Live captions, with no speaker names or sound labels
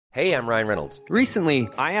Hey, I'm Ryan Reynolds. Recently,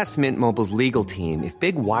 I asked Mint Mobile's legal team if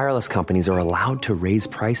big wireless companies are allowed to raise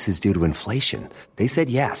prices due to inflation. They said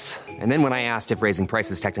yes. And then when I asked if raising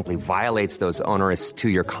prices technically violates those onerous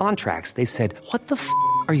two-year contracts, they said, "What the f***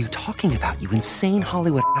 are you talking about, you insane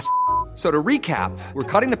Hollywood ass?" So to recap, we're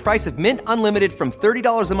cutting the price of Mint Unlimited from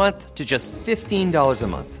 $30 a month to just $15 a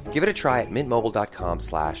month. Give it a try at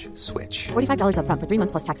mintmobile.com/switch. $45 up front for 3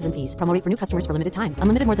 months plus taxes and fees. Promo rate for new customers for limited time.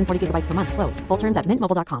 Unlimited more than 40 gigabytes per month. Slows full terms at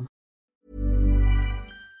mintmobile.com.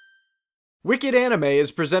 Wicked Anime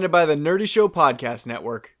is presented by the Nerdy Show Podcast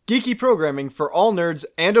Network. Geeky programming for all nerds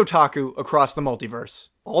and otaku across the multiverse.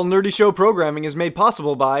 All Nerdy Show programming is made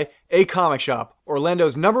possible by A Comic Shop,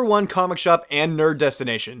 Orlando's #1 comic shop and nerd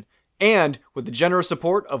destination. And with the generous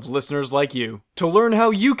support of listeners like you. To learn how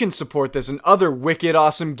you can support this and other wicked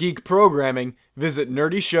awesome geek programming, visit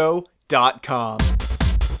nerdyshow.com.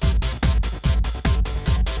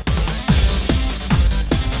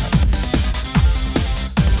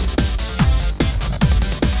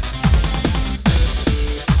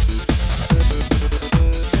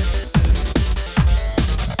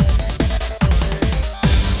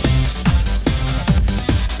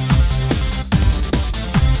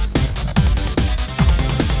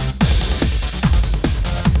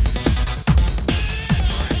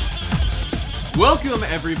 Welcome,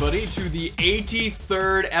 everybody, to the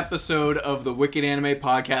 83rd episode of the Wicked Anime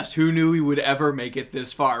Podcast. Who knew we would ever make it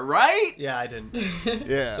this far, right? Yeah, I didn't.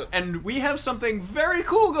 Yeah. And we have something very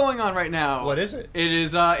cool going on right now. What is it?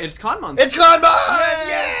 It's Con Month. It's Con Month!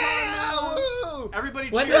 Yeah! Con Month! Woo! Everybody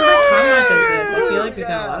What cheer. the heck Con Month is this? I feel like we've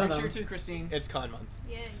done a lot of Cheer them. too, Christine. It's Con Month.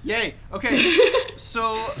 Yay. Okay.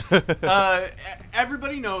 So,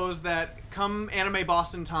 everybody knows that come Anime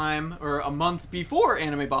Boston time, or a month before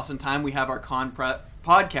Anime Boston time, we have our Con Prep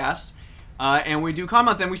podcast. And we do Con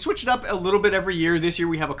Month, and we switch it up a little bit every year. This year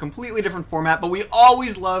we have a completely different format, but we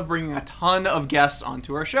always love bringing a ton of guests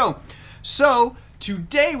onto our show. So,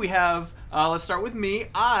 today we have, let's start with me.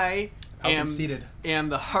 I am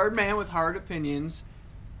the hard man with hard opinions,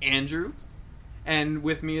 Andrew. And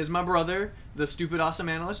with me is my brother, the stupid awesome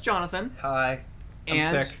analyst, Jonathan. Hi.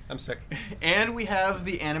 I'm sick. And we have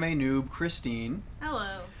the anime noob, Christine.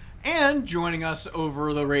 Hello. And joining us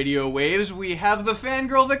over the radio waves, we have the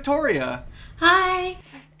fangirl, Victoria. Hi.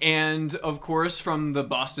 And, of course, from the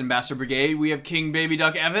Boston Bastard Brigade, we have King Baby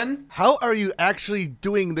Duck Evan. How are you actually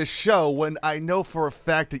doing this show when I know for a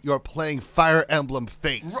fact that you're playing Fire Emblem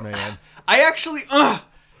Fates, man? I actually,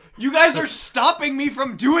 you guys are stopping me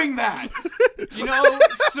from doing that. You know,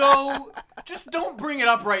 so just don't bring it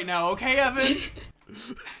up right now, okay, Evan?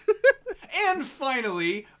 And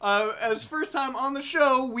finally, as first time on the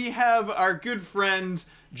show, we have our good friend,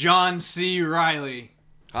 John C. Riley.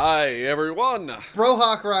 Hi, everyone.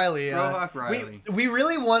 Brohawk Riley. Brohawk Riley. We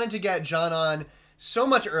really wanted to get John on so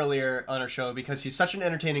much earlier on our show because he's such an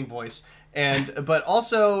entertaining voice. But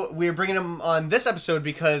also, we're bringing him on this episode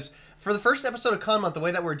because for the first episode of Con Month, the way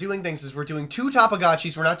that we're doing things is we're doing 2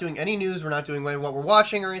 Topagachis. We're not doing any news. We're not doing what we're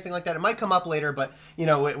watching or anything like that. It might come up later, but, you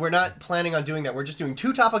know, we're not planning on doing that. We're just doing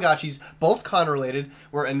 2 Topagachis, both con-related.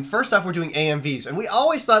 And first off, we're doing AMVs. And we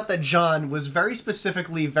always thought that John was very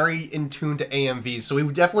specifically very in tune to AMVs, so we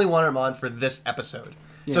definitely want him on for this episode.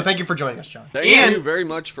 Yeah. So thank you for joining us, John. Thank you very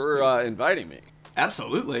much for inviting me.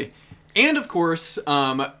 Absolutely. And, of course,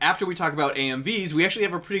 after we talk about AMVs, we actually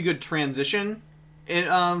have a pretty good transition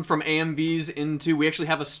from AMVs into, we actually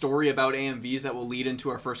have a story about AMVs that will lead into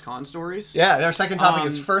our first con stories. Yeah, our second topic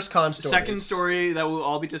is first con stories. Second story that we'll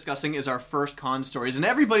all be discussing is our first con stories. And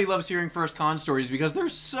everybody loves hearing first con stories because they're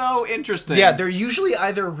so interesting. Yeah, they're usually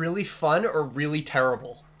either really fun or really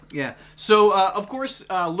terrible. Yeah. So, of course,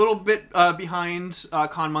 a little bit behind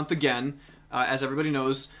Con Month again, as everybody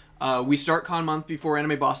knows. We start Con Month before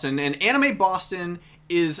Anime Boston. And Anime Boston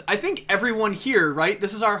is, I think everyone here, right?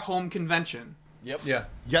 This is our home convention. Yep. Yeah.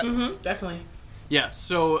 Yep. Mm-hmm. Definitely. Yeah,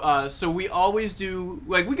 so we always do,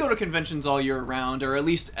 like, we go to conventions all year round, or at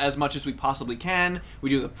least as much as we possibly can. We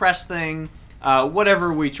do the press thing,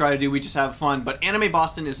 whatever we try to do, we just have fun. But Anime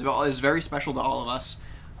Boston is very special to all of us,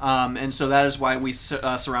 and so that is why we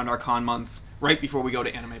surround our Con Month right before we go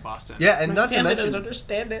to Anime Boston. Yeah, and not to mention, doesn't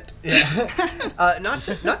understand it. Yeah, not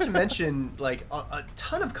to mention, like a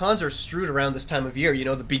ton of cons are strewed around this time of year. You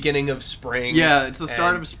know, the beginning of spring. Yeah, it's the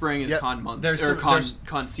start of spring is Con Month.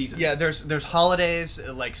 Con season. Yeah, there's holidays,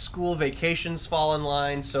 like school vacations fall in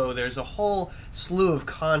line, so there's a whole slew of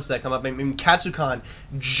cons that come up. I mean, KatsuCon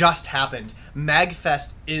just happened.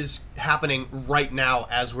 MagFest is happening right now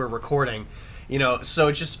as we're recording. You know,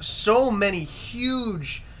 so just so many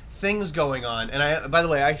huge things going on. And by the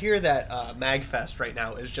way, I hear that MagFest right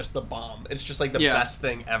now is just the bomb. It's just like the best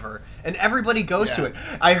thing ever, and everybody goes to it.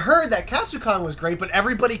 I heard that Katsucon was great, but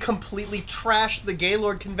everybody completely trashed the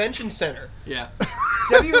Gaylord Convention Center. Yeah.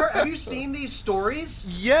 Have you seen these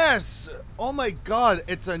stories? Yes. Oh my God,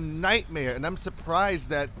 it's a nightmare, and I'm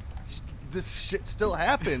surprised that this shit still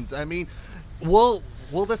happens. I mean, will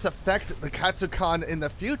this affect the Katsucon in the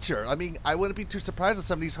future? I mean, I wouldn't be too surprised if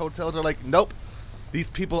some of these hotels are like, nope, these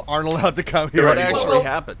people aren't allowed to come here What anymore. actually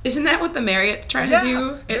happened? Isn't that what the Marriott's trying to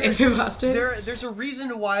do in Boston? There's a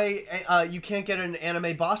reason why you can't get an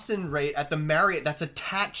Anime Boston rate at the Marriott that's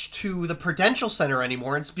attached to the Prudential Center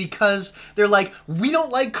anymore. It's because they're like, we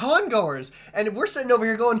don't like con-goers. And we're sitting over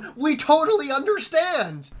here going, we totally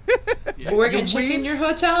understand. We're going to check in your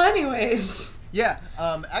hotel anyways. Yeah,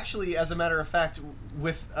 actually, as a matter of fact,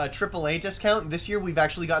 with a AAA discount, this year we've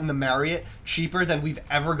actually gotten the Marriott cheaper than we've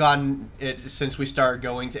ever gotten it since we started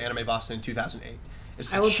going to Anime Boston in 2008.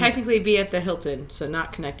 I will technically be at the Hilton, so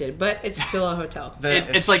not connected, but it's still a hotel.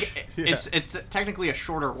 It's technically a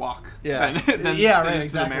shorter walk. Yeah, than right, exactly. exactly.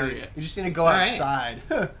 The Marriott. You just need to go outside.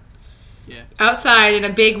 Yeah. Outside in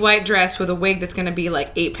a big white dress with a wig that's going to be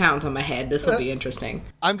like 8 pounds on my head. This will be interesting.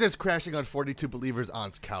 I'm just crashing on 42 Believers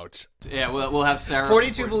On's couch. Yeah, we'll have Sarah.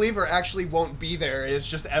 42 Believer actually won't be there. It's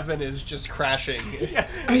just Evan is just crashing.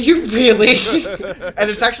 Are you really? And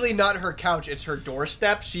it's actually not her couch, it's her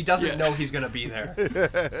doorstep. She doesn't know he's going to be there.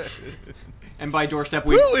 And by doorstep,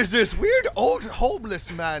 we... Who is this weird old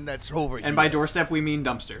homeless man that's over here? And by doorstep, we mean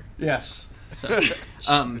dumpster. Yes.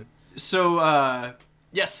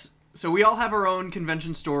 Yes. So we all have our own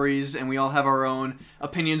convention stories, and we all have our own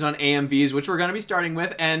opinions on AMVs, which we're going to be starting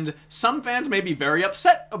with. And some fans may be very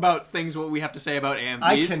upset about things what we have to say about AMVs.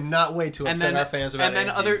 I cannot wait to upset our fans about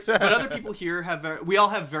AMVs. Other people here we all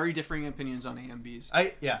have very differing opinions on AMVs.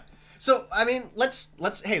 So I mean, let's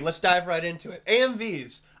dive right into it.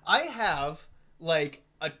 AMVs. I have like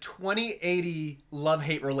a 2080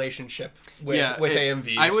 love-hate relationship with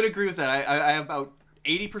AMVs. I would agree with that. I have about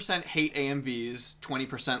 80% hate AMVs,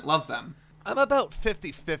 20% love them. I'm about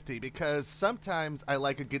 50-50 because sometimes I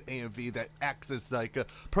like a good AMV that acts as like a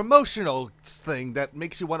promotional thing that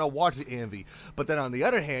makes you want to watch the AMV. But then on the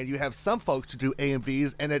other hand, you have some folks who do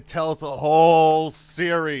AMVs and it tells the whole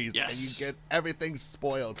series. Yes. And you get everything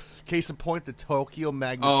spoiled. Case in point, the Tokyo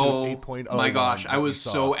Magnitude 8.0. Oh my gosh, I was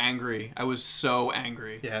so angry.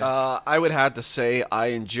 Yeah. I would have to say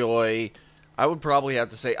I would probably have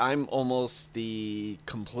to say I'm almost the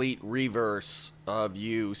complete reverse of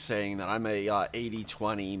you saying that I'm a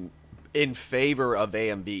 80-20 in favor of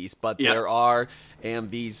AMVs, but there are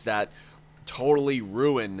AMVs that totally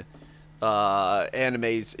ruin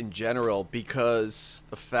animes in general because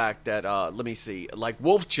the fact that, let me see, like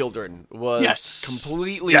Wolf Children was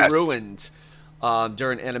completely ruined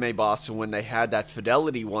during Anime Boston when they had that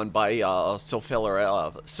Fidelity one by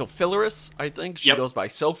Sophilaris, I think. She goes by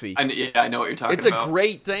Sophie. I know what you're talking about. It's a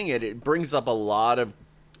great thing, and it brings up a lot of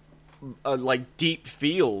like deep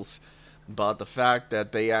feels. But the fact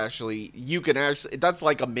that you can actually, that's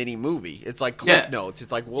like a mini movie. It's like Cliff Notes.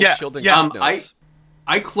 It's like Wolf Children Cliff Notes.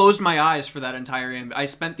 I closed my eyes for that entire AMV. I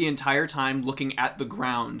spent the entire time looking at the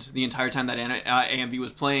ground the entire time that AMV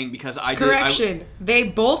was playing because they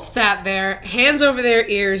both sat there, hands over their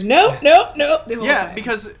ears. Nope. The whole time.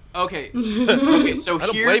 Because so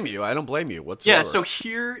I don't blame you whatsoever. Yeah, so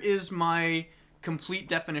here is my complete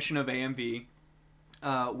definition of AMV,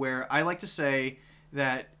 where I like to say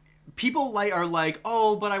that people are like,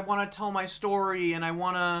 oh, but I want to tell my story and I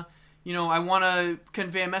want to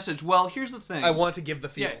convey a message. Well, here's the thing. I want to give the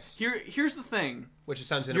feels. Yeah, here's the thing. Which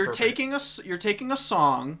sounds inappropriate. You're taking a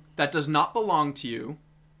song that does not belong to you,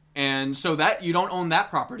 and so that you don't own that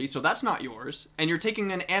property, so that's not yours. And you're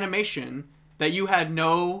taking an animation that you had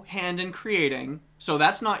no hand in creating, so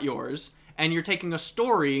that's not yours. And you're taking a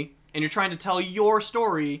story and you're trying to tell your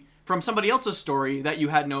story from somebody else's story that you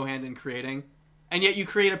had no hand in creating. And yet you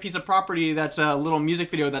create a piece of property that's a little music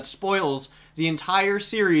video that spoils the entire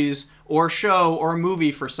series or show or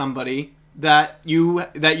movie for somebody that you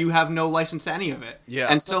have no license to any of it. Yeah.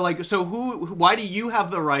 And so why do you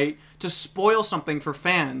have the right to spoil something for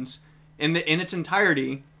fans in its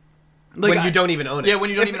entirety? Like, when you don't even own it. Yeah, when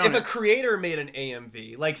you don't even own it. If a creator made an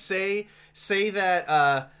AMV, like say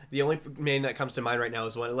that the only name that comes to mind right now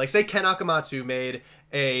is one. Like, say Ken Akamatsu made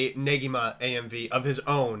a Negima AMV of his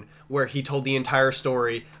own, where he told the entire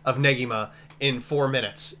story of Negima in 4 and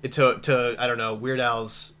I don't know, Weird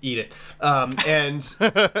Al's Eat It, and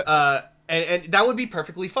And that would be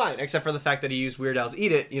perfectly fine, except for the fact that he used Weird Al's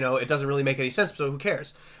 "Eat It." You know, it doesn't really make any sense, so who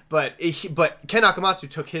cares? But Ken Akamatsu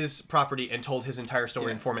took his property and told his entire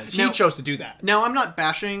story in 4 minutes. He chose to do that. Now, I'm not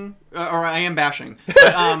bashing, or I am bashing,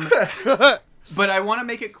 but, but I want to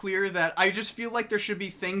make it clear that I just feel like there should be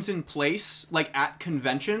things in place, like at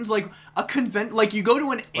conventions, like like you go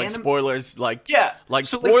to an like spoilers, like so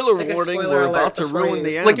spoiler like a warning, spoiler we're alert about to before ruin you-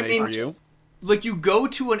 the Like, anime I mean, for you. Like, you go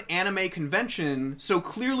to an anime convention, so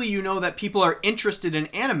clearly you know that people are interested in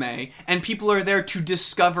anime, and people are there to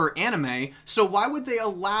discover anime, so why would they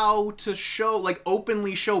allow to show, like,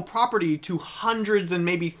 openly show property to hundreds and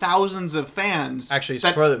maybe thousands of fans? Actually, it's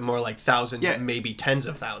probably more like thousands, maybe tens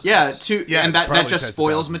of thousands. And that probably just tens of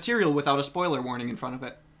spoils thousands. material without a spoiler warning in front of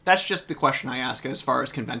it. That's just the question I ask as far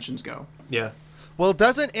as conventions go. Yeah. Well,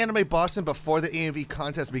 doesn't Anime Boston, before the AMV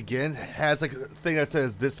contest begin, has like a thing that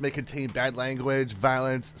says this may contain bad language,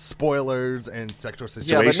 violence, spoilers, and sexual Yeah,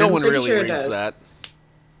 situations? but no one Pretty really sure it reads does. that.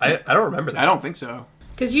 I don't remember that. I don't think so.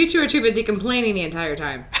 Because you two are too busy complaining the entire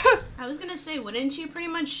time. I was gonna say, wouldn't you pretty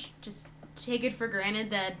much just take it for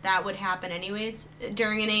granted that that would happen anyways?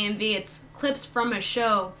 During an AMV, it's clips from a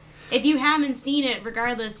show. If you haven't seen it,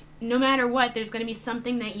 regardless, no matter what, there's gonna be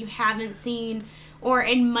something that you haven't seen, or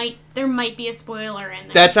there might be a spoiler in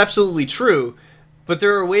there. That's absolutely true. But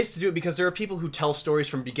there are ways to do it because there are people who tell stories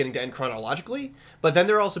from beginning to end chronologically, but then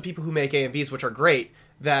there are also people who make AMVs, which are great,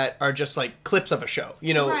 that are just like clips of a show,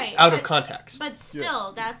 you know, Right, out of but- context. But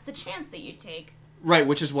still, that's the chance that you take. Right,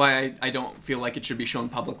 which is why I don't feel like it should be shown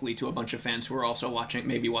publicly to a bunch of fans who are also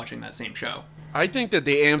maybe watching that same show. I think that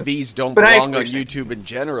the AMVs don't But I belong on appreciate- YouTube in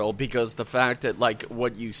general because the fact that, like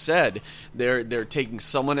what you said, they're taking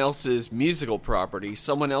someone else's musical property,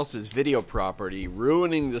 someone else's video property,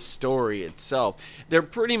 ruining the story itself. They're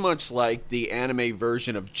pretty much like the anime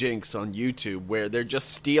version of Jinx on YouTube, where they're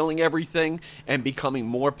just stealing everything and becoming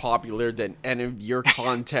more popular than any of your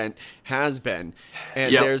content has been.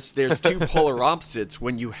 And Yep. there's two polar opposites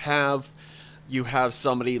when you have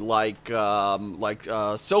somebody like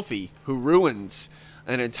Sophie who ruins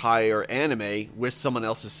an entire anime with someone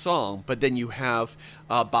else's song, but then you have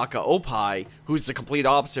Baka Opie, who's the complete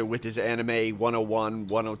opposite with his anime 101,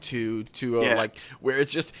 102, 20, like where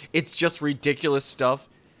it's just ridiculous stuff.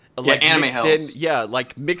 Like anime mixed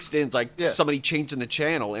hells. mixed in like somebody changing the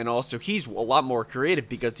channel, and also he's a lot more creative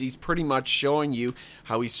because he's pretty much showing you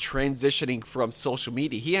how he's transitioning from social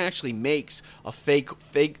media. He actually makes a fake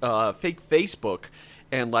Facebook,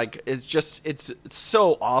 and like it's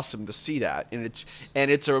so awesome to see that, and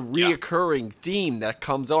it's a reoccurring theme that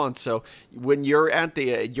comes on. So when you're at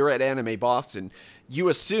Anime Boston, you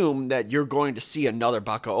assume that you're going to see another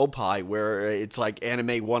Baka Opie where it's like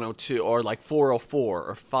Anime 102 or like 404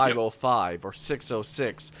 or 505 or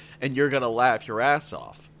 606, and you're going to laugh your ass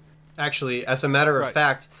off. Actually, as a matter of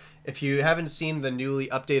fact, if you haven't seen the newly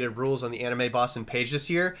updated rules on the Anime Boston page this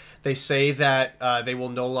year, they say that they will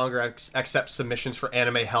no longer accept submissions for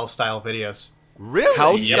anime hell style videos. Really?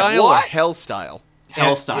 House style or hell style?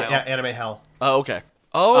 Hell style. Yeah, anime hell. Oh, okay.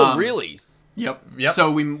 Oh, really? Yep.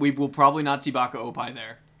 So we will probably not see Baka Opie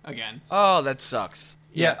there again. Oh, that sucks.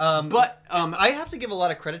 Yeah, but I have to give a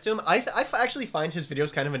lot of credit to him. I actually find his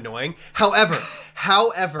videos kind of annoying. However,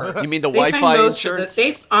 you mean the They find Wi-Fi most of insurance?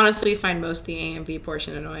 they honestly find most of the AMV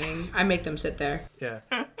portion annoying. I make them sit there. yeah.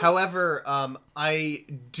 However, I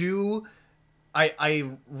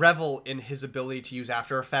revel in his ability to use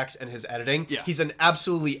After Effects and his editing. Yeah. He's an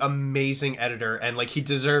absolutely amazing editor, and like he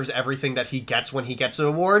deserves everything that he gets when he gets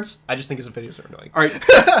awards. I just think his videos are annoying. All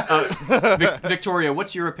right, Victoria,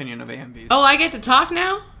 what's your opinion of AMVs? Oh, I get to talk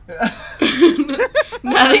now?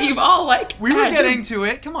 Now that you've all like we were had getting to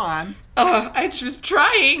it. Come on. I was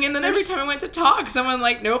trying, and then every time I went to talk, someone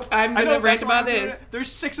like, nope, I'm I gonna know, rant that's why about I'm doing this. it.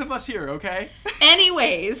 There's 6 of us here, okay?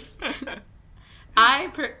 Anyways,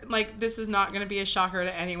 this is not going to be a shocker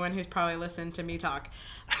to anyone who's probably listened to me talk.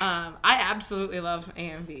 I absolutely love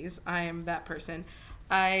AMVs. I am that person.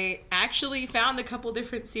 I actually found a couple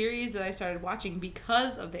different series that I started watching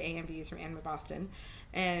because of the AMVs from Anime Boston.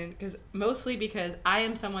 And mostly because I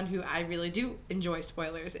am someone who I really do enjoy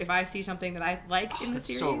spoilers. If I see something that I like in the That's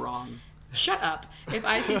series, so wrong. shut up. If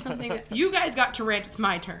I see something that you guys got to rant, it's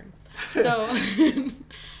my turn. So,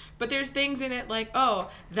 but there's things in it like,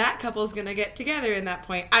 oh, that couple's gonna get together in that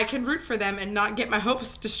point. I can root for them and not get my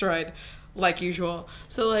hopes destroyed, like usual.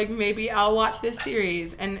 So like maybe I'll watch this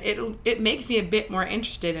series, and it makes me a bit more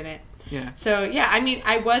interested in it. Yeah. So yeah, I mean,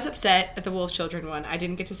 I was upset at the Wolf Children one. I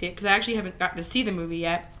didn't get to see it because I actually haven't gotten to see the movie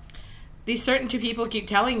yet. These certain two people keep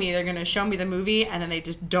telling me they're gonna show me the movie, and then they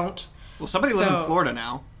just don't. Well, somebody lives in So- Florida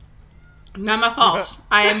now. Not my fault.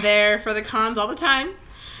 I am there for the cons all the time.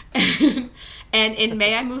 And in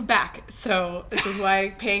May, I move back. So this is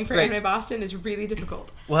why paying for Great. Anime Boston is really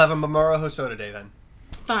difficult. We'll have a Mamoru Hosoda day then.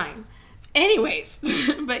 Fine. Anyways,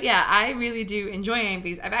 but yeah, I really do enjoy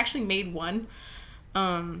AMVs. I've actually made one.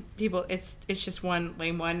 It's just one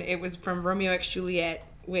lame one. It was from Romeo X Juliet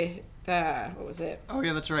with what was it? Oh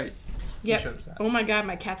yeah, that's right. Yep. showed us that. Oh my god,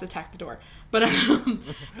 my cats attacked the door. But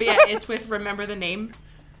yeah, it's with Remember the Name.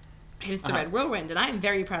 It's the Red Whirlwind, and I am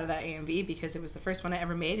very proud of that AMV because it was the first one I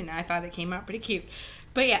ever made, and I thought it came out pretty cute.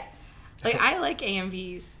 But yeah, like I like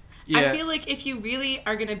AMVs. Yeah. I feel like if you really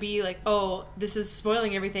are gonna be like, oh, this is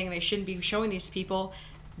spoiling everything, and they shouldn't be showing these to people,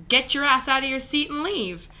 get your ass out of your seat and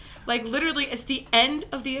leave. Like literally, it's the end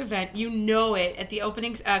of the event. You know it. At the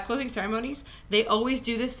opening, closing ceremonies, they always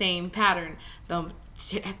do the same pattern. They'll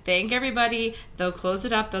thank everybody. They'll close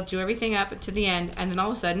it up. They'll do everything up to the end, and then all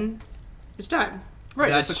of a sudden, it's done. Right,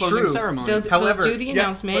 that's the closing true. ceremony. However, They'll do the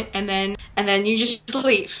announcement, and then you just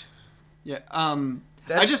leave. Yeah.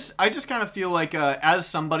 I just kind of feel like as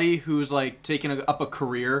somebody who's like taken up a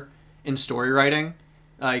career in story writing,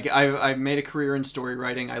 like I've made a career in story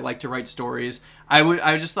writing. I like to write stories.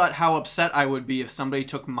 I just thought how upset I would be if somebody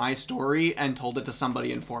took my story and told it to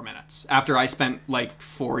somebody in 4 minutes after I spent like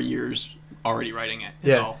 4 years already writing it.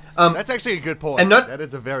 Yeah. That's actually a good point. And that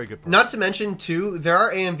is a very good point. Not to mention, too, there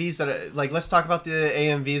are AMVs that, like, let's talk about the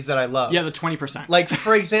AMVs that I love. Yeah, the 20%. Like,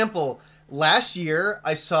 for example, last year,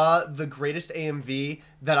 I saw the greatest AMV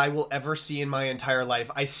that I will ever see in my entire life.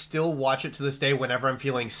 I still watch it to this day whenever I'm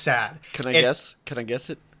feeling sad. Can I guess? Can I guess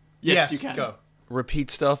it? Yes, you can. go. Repeat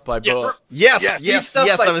Stuff by Yes. Bo. Yes, Repeat yes, Stuff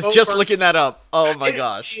yes. by I was Bo just Burnham. looking that up. Oh my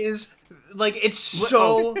gosh. It is, like, it's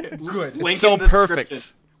so good. Link so in the perfect.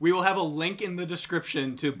 description. We will have a link in the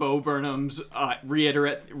description to Bo Burnham's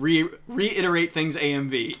reiterate things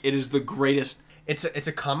AMV. It is the greatest. It's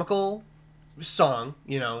a comical song,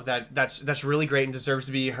 you know, that's really great and deserves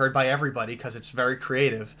to be heard by everybody because it's very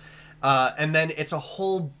creative. And then it's a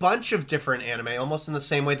whole bunch of different anime, almost in the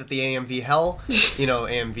same way that the AMV Hell, you know,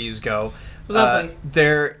 AMVs go. Lovely.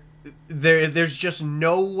 There's just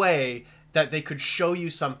no way that they could show you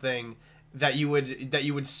something that you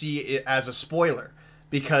would see it as a spoiler,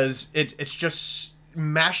 because it's just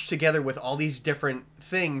mashed together with all these different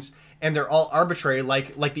things, and they're all arbitrary,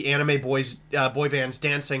 like the anime boy bands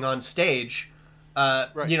dancing on stage.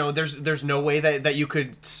 Right. You know, there's no way that you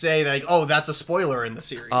could say that, like, oh, that's a spoiler in the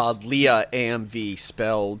series. Leah AMV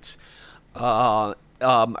spelled, I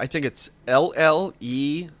think it's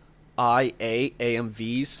LLEIA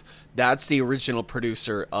AMVs. That's the original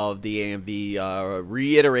producer of the AMV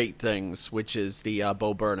Reiterate Things, which is the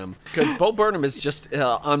Bo Burnham. Because Bo Burnham is just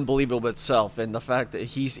unbelievable itself, and the fact that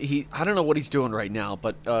he I don't know what he's doing right now,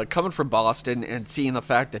 but coming from Boston and seeing the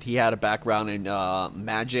fact that he had a background in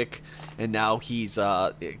magic, and now he's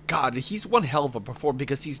he's one hell of a performer,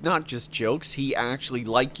 because he's not just jokes. He actually,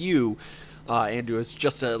 like you, Andrew, is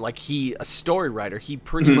just a story writer. He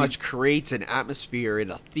pretty much creates an atmosphere and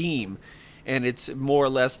a theme, and it's more or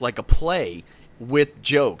less like a play with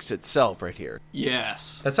jokes itself right here.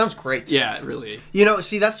 Yes. That sounds great. Yeah, it really. You know,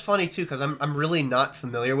 see, that's funny too, because I'm really not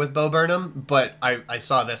familiar with Bo Burnham, but I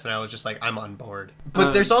saw this and I was just like, I'm on board.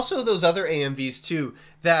 But there's also those other AMVs too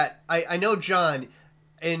that I know, John,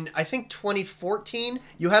 in I think 2014,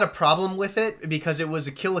 you had a problem with it because it was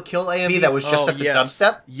a Kill la Kill AMV that was just such a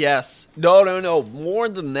dubstep. Yes. No. More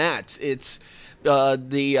than that. It's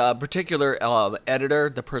the particular editor,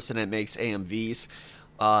 the person that makes AMVs,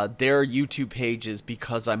 their YouTube page is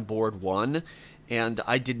Because I'm Bored 1. And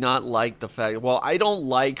I did not like the fact... Well, I don't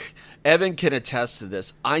like... Evan can attest to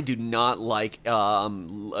this. I do not like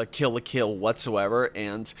Kill la Kill whatsoever.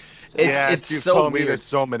 And it's you've so told weird. me this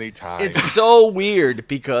so many times. It's so weird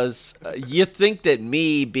because you think that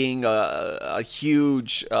me being a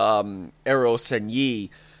huge Eros and Yi,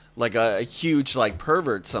 like a huge like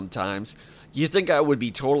pervert sometimes, you think I would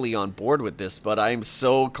be totally on board with this, but I am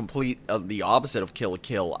so complete of the opposite of Kill la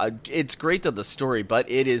Kill. It's great to the story,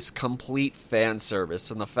 but it is complete fan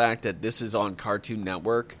service, and the fact that this is on Cartoon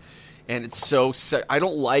Network, and it's so I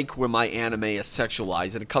don't like when my anime is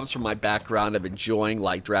sexualized, and it comes from my background of enjoying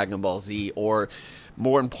like Dragon Ball Z, or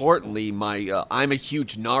more importantly, I'm a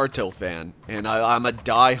huge Naruto fan, and I'm a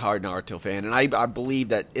diehard Naruto fan, and I believe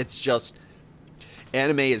that it's just...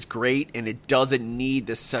 Anime is great, and it doesn't need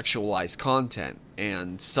the sexualized content,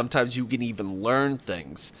 and sometimes you can even learn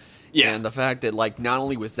things. Yeah. And the fact that, like, not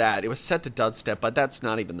only was that, it was set to dubstep, but that's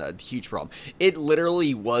not even the huge problem. It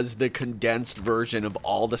literally was the condensed version of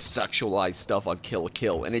all the sexualized stuff on Kill la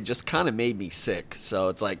Kill, and it just kind of made me sick. So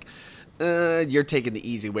it's like, you're taking the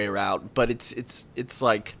easy way out. But it's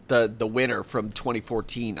like the winner from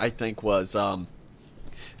 2014, I think, was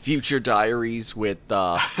Future Diaries with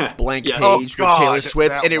Blank Yeah. Page Oh, with Taylor God,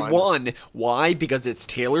 Swift, that and it one. won. Why? Because it's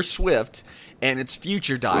Taylor Swift and it's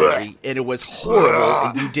Future Diary, and it was horrible,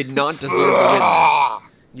 and you did not deserve to win that.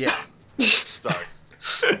 Yeah.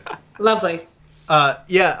 Sorry. Lovely.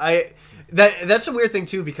 That's a weird thing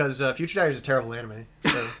too because Future Diary is a terrible anime.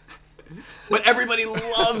 So But everybody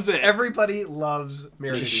loves it. everybody loves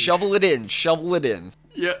Mirror Just City. shovel it in. Shovel it in.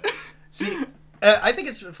 Yeah. See, I think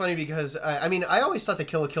it's funny because I mean I always thought that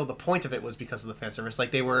Kill la Kill, the point of it was because of the fan service.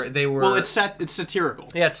 Like they were. Well, it's satirical.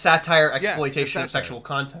 Yeah, it's satire, it's exploitation of satire. sexual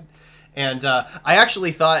content. And I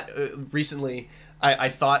actually thought recently, I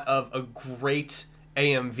thought of a great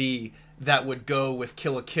AMV that would go with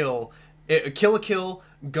Kill la Kill. Kill la Kill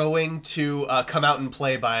going to Come Out and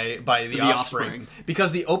Play by the Offspring.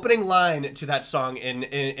 Because the opening line to that song in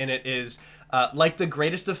it is, like the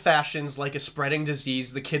greatest of fashions, like a spreading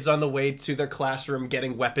disease, the kids on the way to their classroom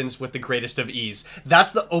getting weapons with the greatest of ease.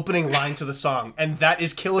 That's the opening line to the song, and that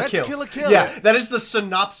is Kill la Kill. That's Kill la Kill. Yeah, that is the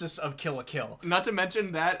synopsis of Kill la Kill. Not to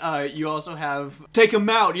mention that you also have Take 'Em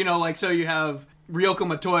Out, like, so you have Ryoko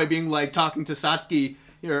Matoi being, like, talking to Satsuki,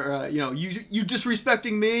 you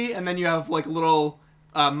disrespecting me, and then you have, like, a little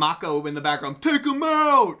Mako in the background, Take 'Em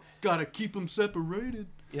Out! Gotta keep 'em separated.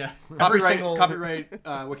 Yeah. Copyright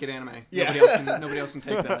Wicked Anime. Yeah. Nobody else can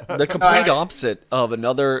take that. The complete opposite of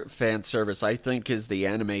another fan service, I think, is the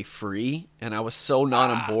Anime Free, and I was so not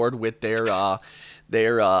on board with their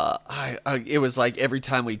it was like every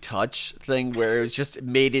time we touch thing where it was just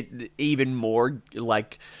made it even more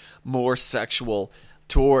like more sexual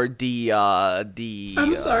toward the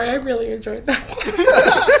I'm sorry, I really enjoyed that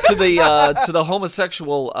one. to the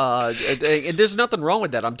homosexual and there's nothing wrong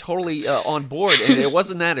with that. I'm totally on board, and it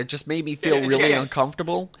wasn't that. It just made me feel really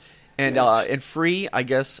uncomfortable. And Free, I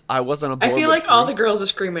guess I wasn't on board. I feel with like all Free. the girls are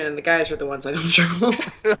screaming and the guys are the ones I don't trouble.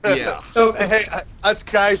 Yeah. Hey, us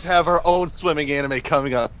guys have our own swimming anime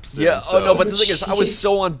coming up soon. Yeah. So. Oh no, but the thing is, I was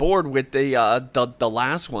so on board with the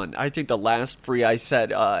last one. I think the last Free I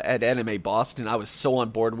said at Anime Boston, I was so on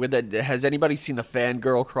board with it. Has anybody seen the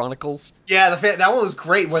Fangirl Chronicles? Yeah, that one was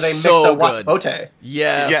great where they mixed So up good. Watsubote.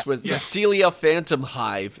 Yes, Yeah. with Cecilia Phantom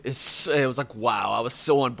Hive. It was like, wow, I was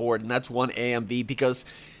so on board, and that's one AMV because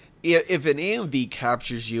if an AMV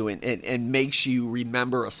captures you and makes you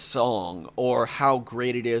remember a song or how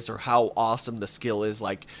great it is or how awesome the skill is,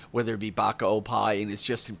 like whether it be Baka Oppai and it's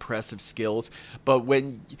just impressive skills, but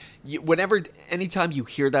anytime you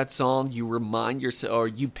hear that song, you remind yourself or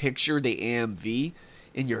you picture the AMV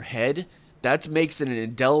in your head, that makes it an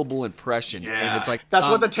indelible impression. Yeah. And it's like, That's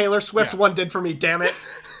what the Taylor Swift one did for me, damn it.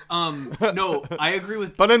 No, I agree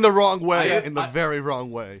with... But in the wrong way, I- in the very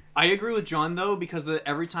wrong way. I agree with John though, because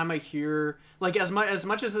every time I hear, like, as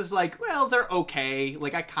much as it's like, well, they're okay,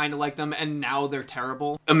 like I kind of like them, and now they're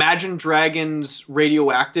terrible. Imagine Dragons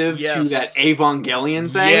Radioactive to Yes. that Evangelion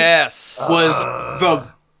thing. yes. Was the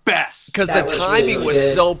best. Because the timing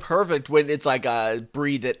was so perfect when it's like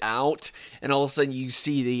breathe it out, and all of a sudden you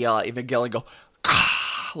see the Evangelion go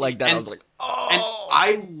like that. I was like, And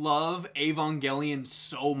I love Evangelion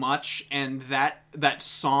so much, and that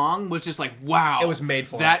song was just like, wow. It was made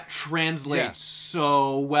for that. Translates Yeah.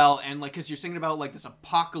 so well, and like, because you're singing about like this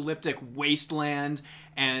apocalyptic wasteland,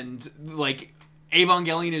 and like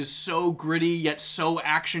Evangelion is so gritty yet so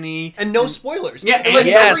actiony, And no spoilers. Yeah, Like,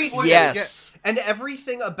 yes, every- yes. And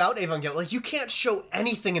everything about Evangelion, like, you can't show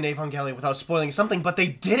anything in Evangelion without spoiling something, but they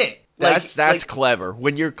did it. That's clever.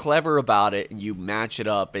 When you're clever about it and you match it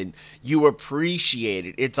up and you appreciate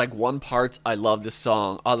it. It's like one part, I love this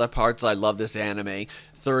song. Other parts, I love this anime.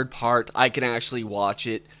 Third part, I can actually watch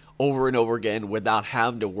it over and over again without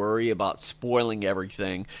having to worry about spoiling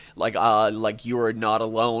everything. Like You're Not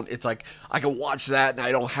Alone. It's like I can watch that and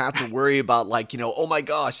I don't have to worry about like, oh my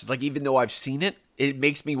gosh. It's like even though I've seen it, it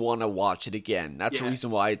makes me want to watch it again. That's the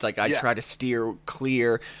reason why it's like I try to steer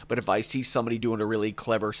clear. But if I see somebody doing a really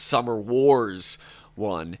clever Summer Wars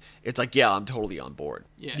one, it's like, yeah, I'm totally on board.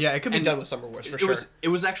 Yeah, it could be done with Summer Wars for sure. It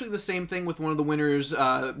was actually the same thing with one of the winners,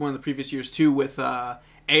 one of the previous years too, with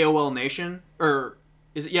AOL Nation, or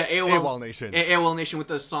is it AOL Nation. AOL Nation with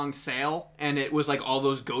the song Sail, and it was like all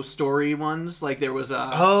those ghost story ones. Like there was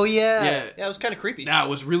Oh yeah, Yeah. it was kind of creepy. that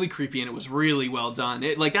was really creepy, and it was really well done.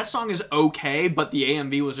 Like that song is okay, but the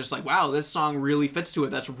AMV was just like, wow, this song really fits to it.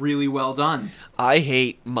 That's really well done. I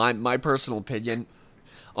hate my personal opinion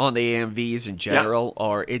on the AMVs in general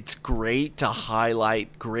are it's great to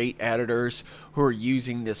highlight great editors who are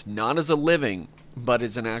using this not as a living but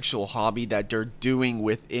it's an actual hobby that they're doing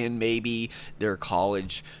within maybe their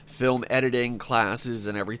college film editing classes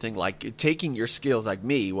and everything. Like taking your skills, like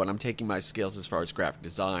me, when I'm taking my skills as far as graphic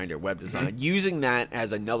design or web design, using that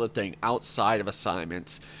as another thing outside of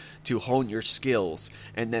assignments to hone your skills,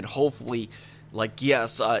 and then hopefully, like,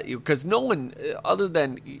 yes, because no one other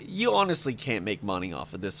than you honestly can't make money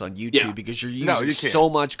off of this on YouTube because you're using so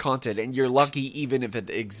much content, and you're lucky even if it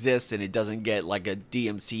exists and it doesn't get like a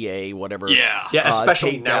DMCA whatever. Yeah,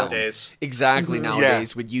 especially takedown. Nowadays. Exactly,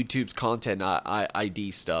 nowadays with YouTube's content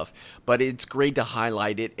ID stuff. But it's great to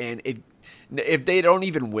highlight it, and if they don't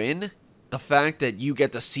even win, the fact that you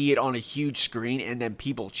get to see it on a huge screen and then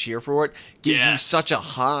people cheer for it gives you such a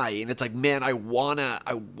high, and it's like, man, I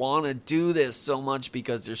wanna do this so much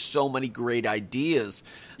because there's so many great ideas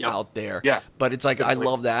out there. Yeah. But it's like, I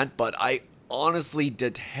love that, but I honestly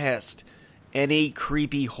detest any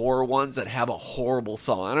creepy horror ones that have a horrible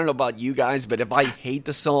song. I don't know about you guys, but if I hate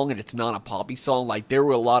the song and it's not a poppy song, like there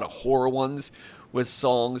were a lot of horror ones with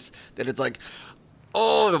songs that it's like,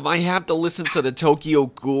 oh, if I have to listen to the Tokyo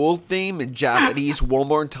Ghoul theme in Japanese one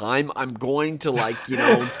more time, I'm going to, like, you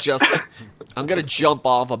know, I'm going to jump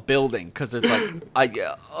off a building because it's like,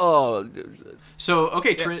 So,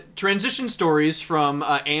 okay, transition stories from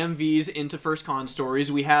AMVs into First Con stories.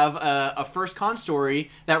 We have a First Con story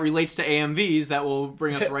that relates to AMVs that will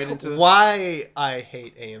bring us right into... Why I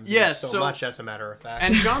hate AMVs so much, as a matter of fact.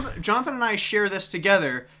 And Jonathan and I share this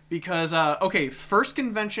together because, first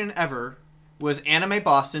convention ever was Anime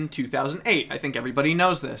Boston 2008. I think everybody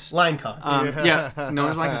knows this. LineCon. Known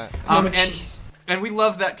as LineCon. And we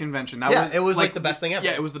loved that convention. It was like the best thing ever.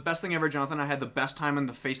 Yeah, it was the best thing ever. Jonathan and I had the best time on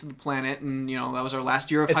the face of the planet, and you know that was our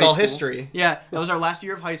last year of high school. It's all history. Yeah, that was our last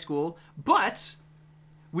year of high school. But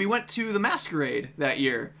we went to the Masquerade that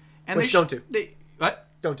year, and don't do.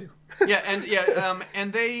 Yeah,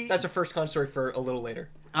 and they. That's a First Con story for a little later.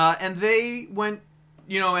 And they went,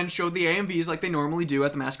 you know, and showed the AMVs like they normally do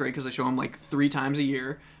at the Masquerade because they show them like 3 times a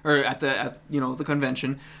year, or at the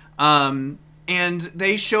convention. And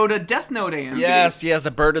they showed a Death Note AMV. Yes,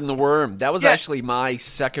 A Bird and the Worm. That was actually my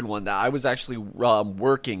second one. That I was actually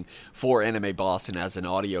working for Anime Boston as an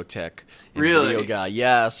audio tech and video guy.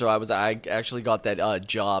 Yeah, so I actually got that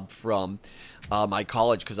job from my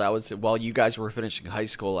college because while you guys were finishing high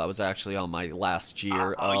school, I was actually on my last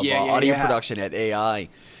year of audio production at AI.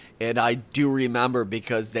 And I do remember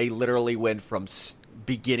because they literally went from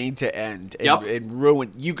beginning to end and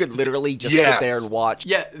ruined. You could literally just sit there and watch.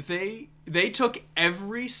 Yeah, they took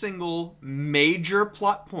every single major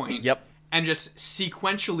plot point and just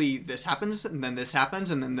sequentially, this happens, and then this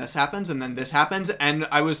happens, and then this happens, and then this happens, and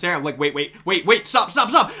I was there, I'm like, wait, stop,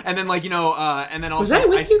 and then, like, you know, and then also... Was I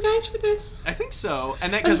with you guys for this? I think so.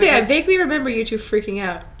 And then, I vaguely remember you two freaking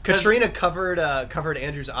out. Katrina covered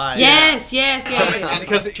Andrew's eye. Yes.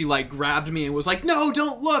 Because she, like, grabbed me and was like, no,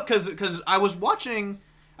 don't look, because I was watching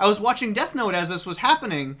Death Note as this was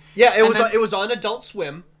happening. Yeah, it was on Adult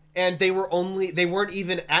Swim. And they weren't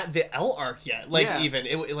even at the L arc yet.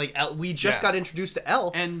 We just got introduced to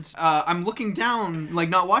L. And I'm looking down, like,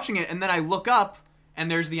 not watching it, and then I look up,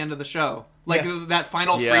 and there's the end of the show. Like, that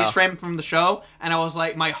final freeze frame from the show, and I was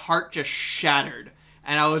like, my heart just shattered.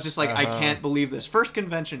 And I was just like, I can't believe this. First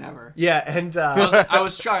convention ever. Yeah, and... I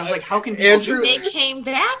was shocked. I was like, how can Andrew... They came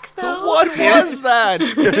back, though. What was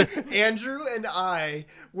that? Andrew and I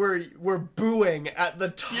were booing at the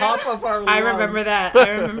top of our lungs. I remember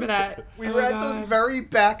that. We were at the very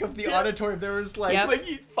back of the auditorium. There was like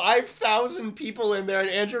 5,000 people in there, and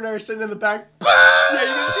Andrew and I are sitting in the back. Yeah, you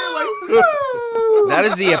can hear like... That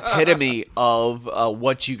is the epitome of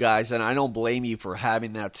what you guys, and I don't blame you for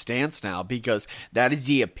having that stance now, because that is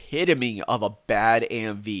the epitome of a bad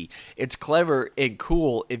AMV. It's clever and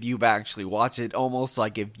cool if you've actually watched it, almost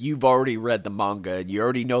like if you've already read the manga and you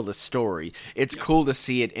already know the story. It's cool to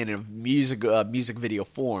see it in a music video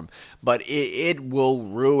form, but it will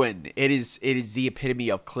ruin. It is the epitome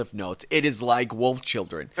of Cliff Notes. It is like Wolf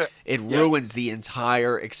Children. It ruins the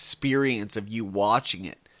entire experience of you watching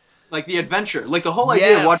it. Like the adventure. Like the whole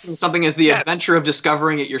idea of watching something is the adventure of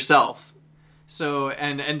discovering it yourself. So,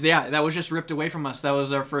 and yeah, that was just ripped away from us. That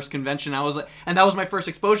was our first convention. That was my first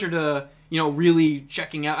exposure to, really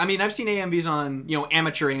checking out. I mean, I've seen AMVs on,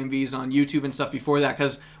 amateur AMVs on YouTube and stuff before that,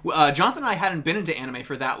 because Jonathan and I hadn't been into anime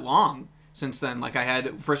for that long since then. Like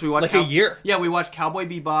first we watched... a year. Yeah, we watched Cowboy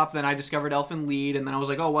Bebop, then I discovered Elfen Lied, and then I was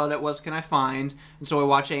like, oh, well, what can I find? And so I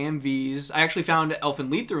watched AMVs. I actually found Elfen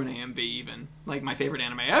Lied through an AMV even. Like, my favorite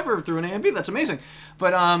anime ever through an AMV. That's amazing.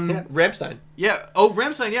 But, Rammstein. Yeah. Oh,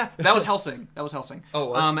 Rammstein, yeah. That was Hellsing. Oh, it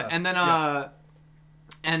was? And then,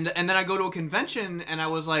 and then I go to a convention, and I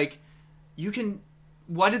was like, you can...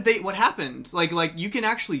 what happened? Like you can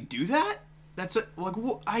actually do that? That's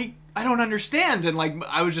I don't understand. And like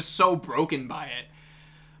I was just so broken by it.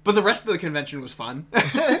 But the rest of the convention was fun. So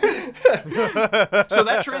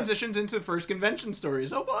that transitions into first convention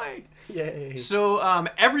stories. Oh boy. Yay. So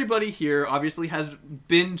everybody here obviously has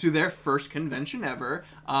been to their first convention ever.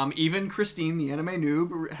 Even Christine, the anime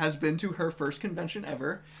noob, has been to her first convention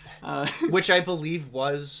ever. Which I believe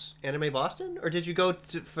was Anime Boston? Or did you go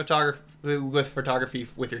to photography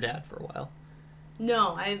with your dad for a while?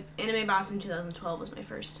 No, Anime Boston 2012 was my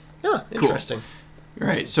first. Yeah, interesting. Cool. All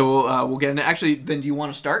right, so we'll get into... Actually, then do you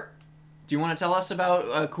want to start? Do you want to tell us about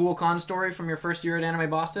a cool con story from your first year at Anime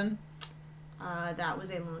Boston? That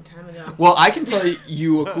was a long time ago. Well, I can tell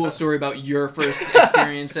you a cool story about your first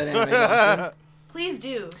experience at Anime Boston. Please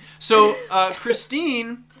do. So,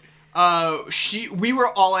 Christine... we were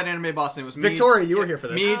all at Anime Boston. It was me, Victoria, you were here for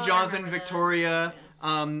this. Me, Oh, Jonathan, Victoria,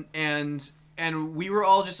 and we were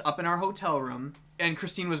all just up in our hotel room. And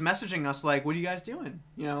Christine was messaging us like, "What are you guys doing?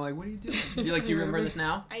 You know, like, what are you doing? Do you remember this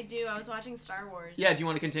now?" I do. I was watching Star Wars. Yeah. Do you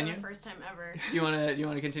want to continue? For the first time ever. Do you want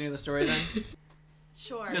to continue the story then?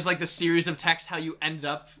 Sure. Just like the series of texts, how you ended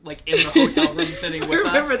up like in the hotel room sitting with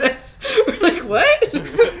us. Remember this? We're like, what?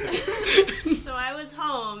 So I was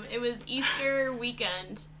home. It was Easter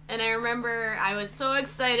weekend. And I remember I was so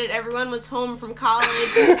excited. Everyone was home from college.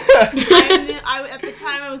 At the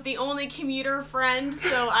time, I was the only commuter friend,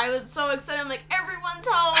 so I was so excited. I'm like, everyone's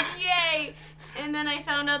home, yay! And then I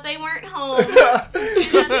found out they weren't home. And that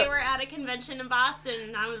they were at a convention in Boston.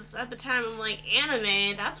 And I was, at the time, I'm like,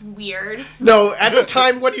 anime? That's weird. No, at the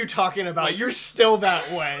time, what are you talking about? You're still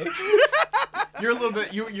that way. You're a little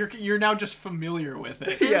bit. You're now just familiar with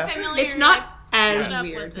it. Yeah. Familiar, It's not I as put up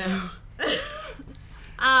weird, with it. though.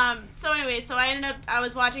 So anyway, I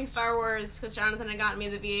was watching Star Wars because Jonathan had gotten me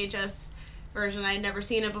the VHS version. I had never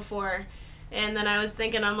seen it before. And then I was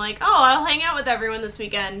thinking, I'm like, oh, I'll hang out with everyone this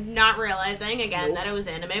weekend, not realizing, again, that it was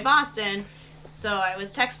Anime Boston. So I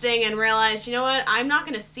was texting and realized, you know what, I'm not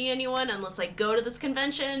going to see anyone unless I go to this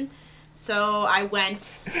convention. So I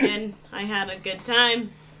went, and I had a good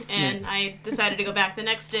time. And I decided to go back the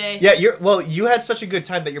next day. Yeah, you had such a good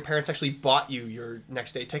time that your parents actually bought you your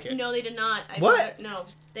next day ticket. No, they did not. What? No,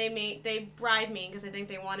 they bribed me because I think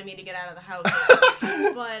they wanted me to get out of the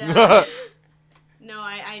house. But no,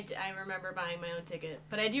 I remember buying my own ticket.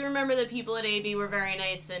 But I do remember the people at AB were very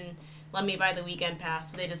nice and let me buy the weekend pass.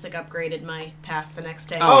 So they just like upgraded my pass the next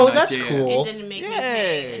day. Oh, nice, that's yeah, yeah. cool. It didn't make me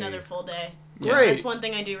pay another full day. Yeah. Great. That's one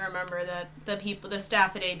thing I do remember, that the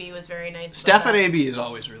staff at AB was very nice. Staff about at that. AB is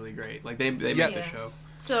always really great. Like they make the Yeah. show.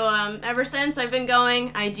 So ever since I've been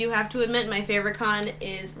going, I do have to admit my favorite con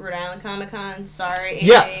is Rhode Island Comic Con. Sorry.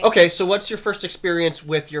 Yeah, AA. okay, so what's your first experience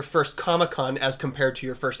with your first Comic-Con as compared to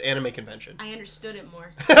your first anime convention? I understood it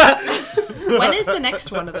more. When is the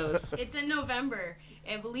next one of those? It's in November.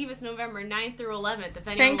 I believe it's November 9th through 11th. If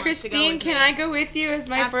anyone Then, wants to go Christine, with can me. I go with you as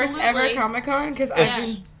my first ever Absolutely. Comic-Con? Because I've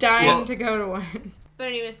Yes. been dying Well- to go to one. But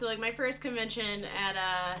anyway, so like my first convention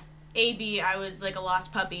at AB, I was like a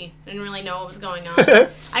lost puppy. I didn't really know what was going on.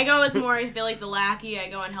 I go as more, I feel like the lackey. I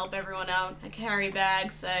go and help everyone out. I carry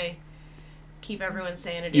bags. I keep everyone's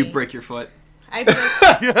sanity. You break your foot. I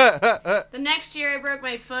broke, the next year I broke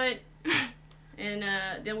my foot, and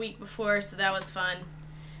the week before, so that was fun.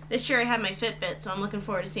 This year I had my Fitbit, so I'm looking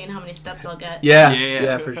forward to seeing how many steps I'll get.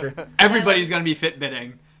 Yeah. for sure. Everybody's gonna be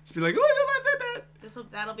Fitbitting. Just be like, look at my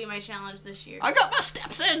Fitbit. That'll be my challenge this year. I got my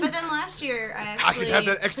steps in. But then last year I could actually have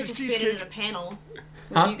that extra participated cheesecake. in a panel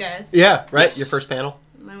with Huh? you guys. Yeah, right, your first panel.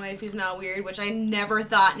 My wife, who's not weird, which I never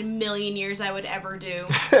thought in a million years I would ever do.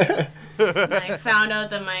 And I found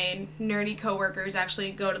out that my nerdy coworkers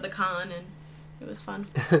actually go to the con, and it was fun.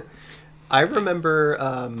 I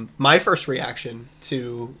remember my first reaction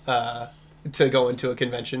to go into a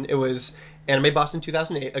convention. It was Anime Boston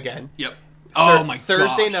 2008 again. Yep. Oh my god.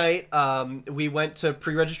 Thursday night, we went to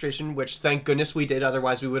pre-registration, which thank goodness we did.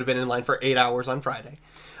 Otherwise, we would have been in line for 8 hours on Friday.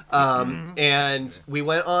 And we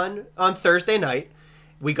went on Thursday night.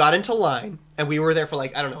 We got into line, and we were there for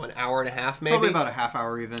like, I don't know, an hour and a half maybe. Probably about a half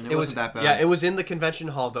hour even. It wasn't that bad. Yeah, it was in the convention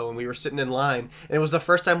hall though, and we were sitting in line, and it was the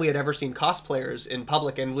first time we had ever seen cosplayers in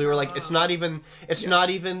public, and we were like, it's not even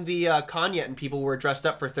the con yet, and people were dressed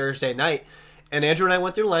up for Thursday night. And Andrew and I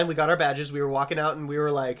went through the line, we got our badges, we were walking out, and we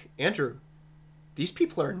were like, Andrew, these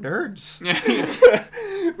people are nerds.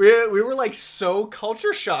 we were like so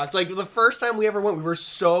culture shocked. Like the first time we ever went, we were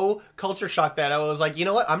so culture shocked that I was like, you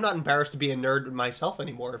know what? I'm not embarrassed to be a nerd myself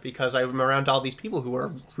anymore because I'm around all these people who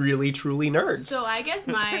are really, truly nerds. So I guess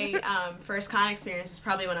my first con experience was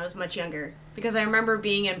probably when I was much younger, because I remember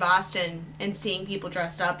being in Boston and seeing people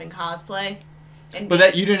dressed up in cosplay. But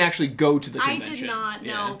that you didn't actually go to the I convention. did not, no.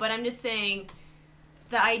 Yeah. But I'm just saying,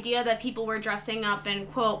 the idea that people were dressing up in,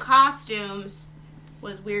 quote, costumes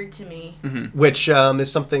was weird to me. Which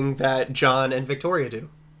is something that John and Victoria do.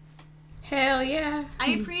 Hell yeah.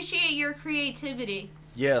 I appreciate your creativity.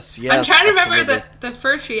 Yes, yes. I'm trying to remember absolutely. the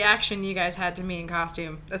first reaction you guys had to me in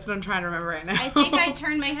costume. That's what I'm trying to remember right now. I think I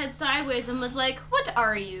turned my head sideways and was like, what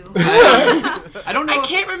are you? I don't know. I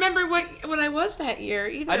can't remember what I was that year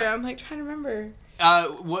either. I'm like trying to remember.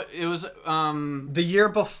 What it was. The year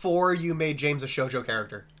before you made James a shoujo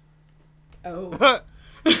character. Oh.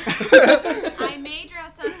 I may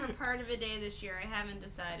dress up for part of a day this year. I haven't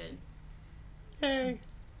decided. Hey.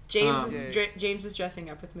 James is dressing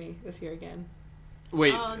up with me this year again.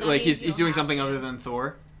 Wait, Oh, that like means he's you'll doing have something to. other than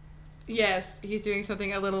Thor? Yes, he's doing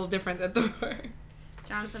something a little different than Thor.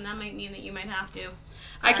 Jonathan, that might mean that you might have to.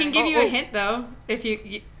 I can Sorry. give you a hint though. If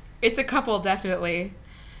you it's a couple definitely.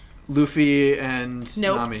 Luffy and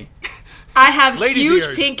Nope. Nami. I have Lady huge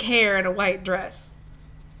Beard. pink hair and a white dress.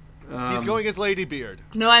 He's going as Lady Beard.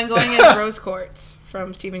 No, I'm going as Rose Quartz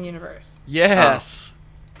from Steven Universe, Yes.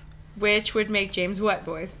 which would make James what,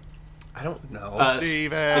 boys? I don't know.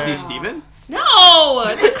 Steven. Is he Steven? No,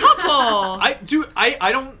 it's a couple.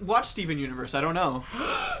 I don't watch Steven Universe. I don't know.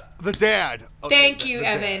 The dad. Okay, Thank you, the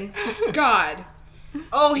dad. Evan. God.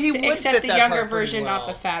 Oh, he would Except fit the that younger part pretty version, well. not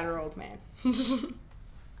the fatter old man.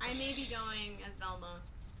 I may be going as Velma.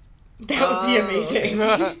 That would be amazing.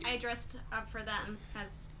 I dressed up for them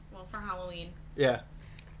for Halloween. Yeah.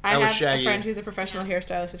 I was have Shaggy. a friend who's a professional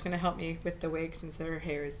hairstylist who's going to help me with the wig since their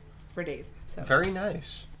hair is for days. So Very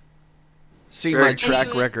nice. See Very my track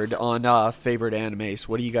Anyways. record on favorite animes.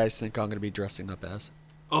 What do you guys think I'm going to be dressing up as?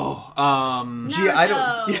 Oh, Gee, I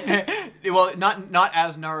don't. Naruto. well, not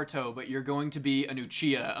as Naruto, but you're going to be an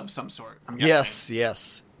Uchiha of some sort. I'm guessing.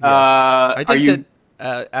 Yes. Are I think you-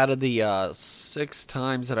 that out of the 6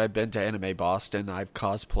 times that I've been to Anime Boston, I've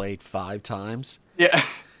cosplayed 5 times. Yeah.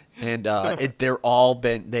 And they have all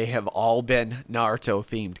been Naruto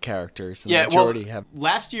themed characters. And Yeah. the majority have.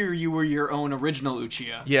 Last year you were your own original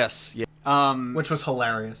Uchiha. Yes. Yeah. Which was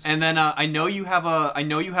hilarious. And then I know you have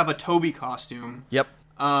a Toby costume. Yep.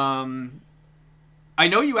 I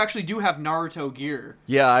know you actually do have Naruto gear.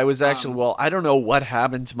 Yeah, I was actually. Well, I don't know what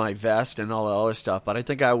happened to my vest and all the other stuff, but I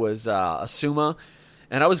think I was Asuma,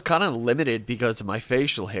 and I was kind of limited because of my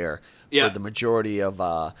facial hair Yeah. for the majority of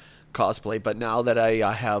cosplay. But now that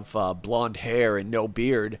I have blonde hair and no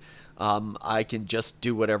beard, I can just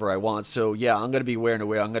do whatever I want. So yeah, I'm gonna be wearing a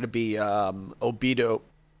wig. I'm gonna be Obito.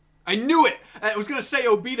 I knew it. I was gonna say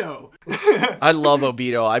Obito. I love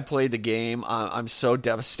Obito. I played the game. I'm so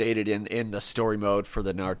devastated in the story mode for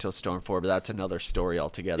the Naruto Storm 4, but that's another story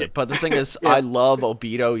altogether. But the thing is, I love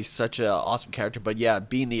Obito. He's such an awesome character. But yeah,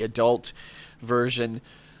 being the adult version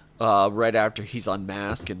right after he's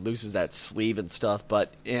unmasked and loses that sleeve and stuff,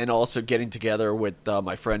 and also getting together with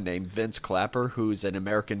my friend named Vince Clapper, who's an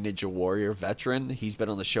American Ninja Warrior veteran. He's been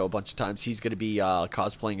on the show a bunch of times. He's going to be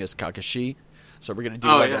cosplaying as Kakashi. So we're gonna do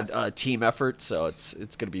a team effort. So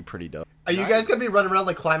it's gonna be pretty dope. Are you guys gonna be running around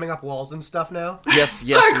like climbing up walls and stuff now? Yes,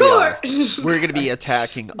 we are. We're gonna be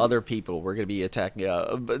attacking other people. We're gonna be attacking.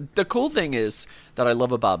 But the cool thing is that I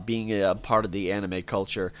love about being a part of the anime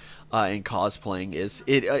culture and cosplaying is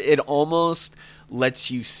it almost lets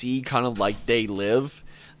you see kind of like They Live,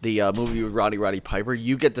 the movie with Roddy Piper.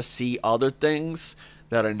 You get to see other things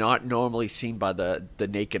that are not normally seen by the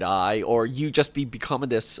naked eye, or you just becoming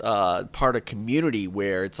this part of community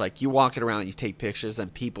where it's like you walking around, you take pictures,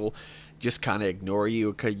 and people just kind of ignore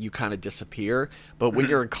you, you kind of disappear. But when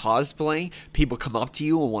you're in cosplay, people come up to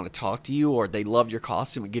you and want to talk to you, or they love your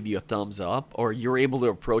costume and give you a thumbs up, or you're able to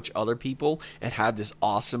approach other people and have this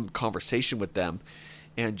awesome conversation with them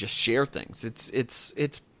and just share things.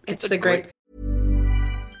 It's a great.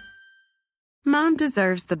 Mom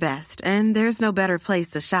deserves the best, and there's no better place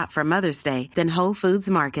to shop for Mother's Day than Whole Foods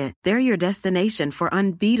Market. They're your destination for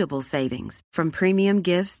unbeatable savings, from premium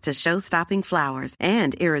gifts to show-stopping flowers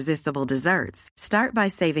and irresistible desserts. Start by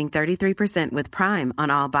saving 33% with Prime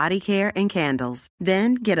on all body care and candles.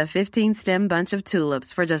 Then get a 15-stem bunch of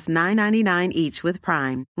tulips for just $9.99 each with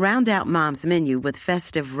Prime. Round out Mom's menu with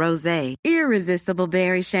festive rosé, irresistible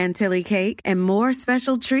berry chantilly cake, and more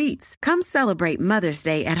special treats. Come celebrate Mother's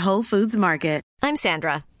Day at Whole Foods Market. I'm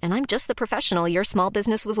Sandra, and I'm just the professional your small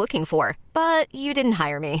business was looking for. But you didn't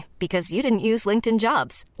hire me because you didn't use LinkedIn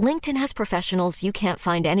Jobs. LinkedIn has professionals you can't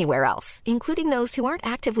find anywhere else, including those who aren't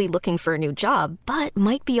actively looking for a new job, but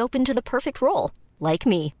might be open to the perfect role, like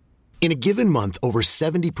me. In a given month, over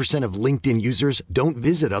 70% of LinkedIn users don't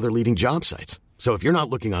visit other leading job sites. So if you're not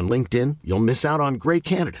looking on LinkedIn, you'll miss out on great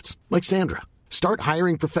candidates like Sandra. Start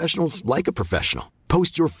hiring professionals like a professional.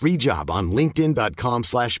 Post your free job on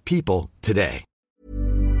linkedin.com/people today.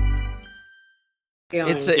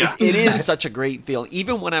 It is such a great feeling.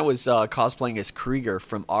 Even when I was cosplaying as Krieger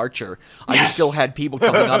from Archer, I still had people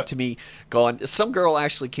coming up to me going, some girl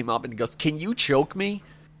actually came up and goes, "Can you choke me?"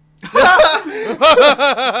 What?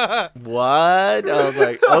 I was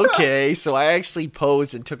like, okay. So I actually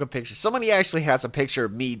posed and took a picture. Somebody actually has a picture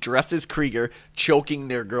of me dressed as Krieger choking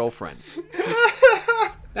their girlfriend.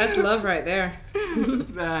 That's love right there.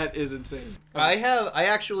 That is insane. I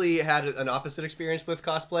actually had an opposite experience with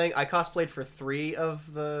cosplaying. I cosplayed for 3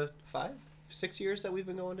 of the 5-6 years that we've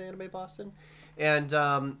been going to Anime Boston. And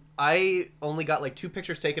I only got like 2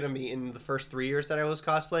 pictures taken of me in the first 3 years that I was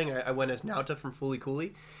cosplaying. I went as Nauta from Fooly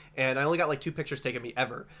Cooly, and I only got like 2 pictures taken of me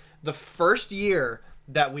ever. The first year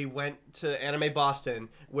that we went to Anime Boston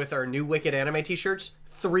with our new Wicked anime t-shirts,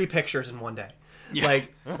 3 pictures in one day. Yeah.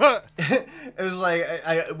 Like, it was like,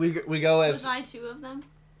 we go as... Was I 2 of them?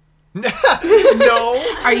 No!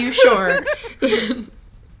 Are you sure?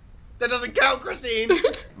 That doesn't count, Christine!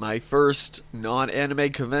 My first non-anime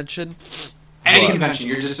convention... Any convention,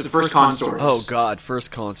 you're just the first con story. Oh god,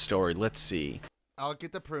 first con story. Let's see. I'll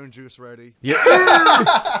get the prune juice ready.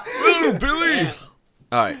 Yeah. Billy!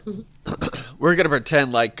 Alright. We're gonna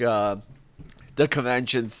pretend like the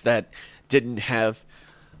conventions that didn't have...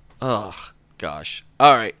 Oh, gosh.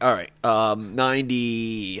 Alright.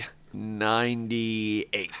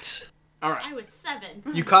 98. All right. I was 7.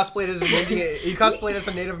 You cosplayed as an Indian. You cosplayed as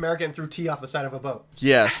a Native American and threw tea off the side of a boat.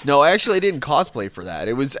 Yes. No, actually, I didn't cosplay for that.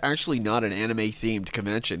 It was actually not an anime-themed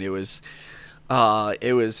convention. It was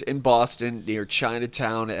in Boston near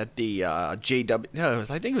Chinatown at the JW. No,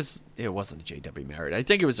 I think it wasn't a JW Marriott. I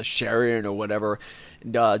think it was a Sheraton or whatever.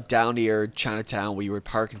 And, down near Chinatown, we would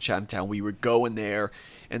park in Chinatown. We would go in there,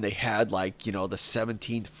 and they had the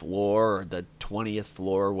 17th floor or the 20th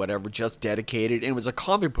floor or whatever just dedicated. And it was a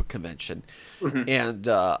comic book convention. Mm-hmm. And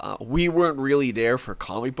we weren't really there for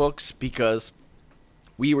comic books because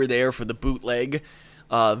we were there for the bootleg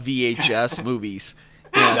VHS movies.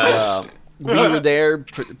 And we were there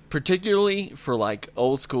particularly for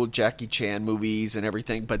old school Jackie Chan movies and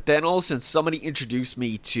everything. But then all of a sudden somebody introduced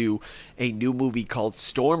me to a new movie called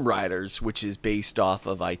Storm Riders, which is based off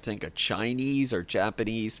of, I think, a Chinese or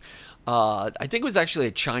Japanese. I think it was actually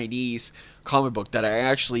a Chinese comic book that I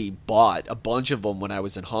actually bought a bunch of them when I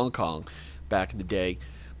was in Hong Kong back in the day.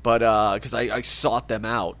 But because I sought them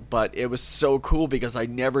out. But it was so cool because I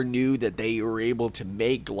never knew that they were able to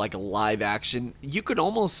make a live action, you could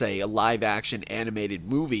almost say a live action animated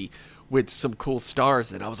movie with some cool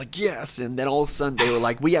stars. And I was like, yes. And then all of a sudden they were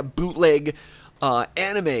like, we have bootleg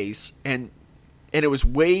animes. And it was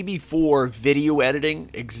way before video editing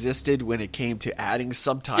existed when it came to adding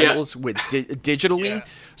subtitles with digitally. Yeah.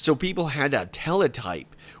 So people had a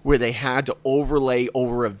teletype where they had to overlay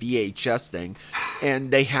over a VHS thing, and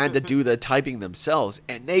they had to do the typing themselves.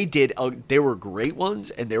 And they did. There were great ones,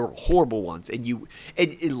 and there were horrible ones. And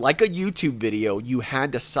like a YouTube video, you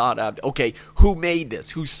had to sort out, okay, who made this?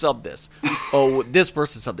 Who subbed this? Oh, this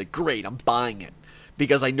person subbed it. Great, I'm buying it.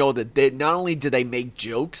 Because I know that not only did they make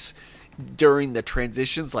jokes during the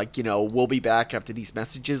transitions, we'll be back after these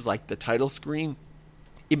messages, like the title screen,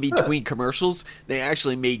 in between commercials, they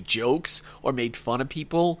actually made jokes or made fun of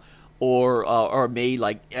people or made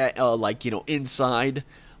inside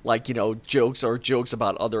jokes or jokes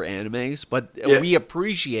about other animes. But we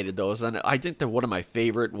appreciated those, and I think that one of my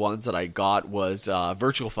favorite ones that I got was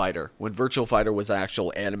Virtual Fighter, when Virtual Fighter was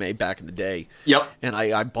actual anime back in the day. Yep. And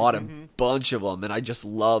I bought a bunch of them, and I just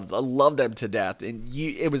loved them to death. And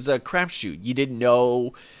it was a crapshoot. You didn't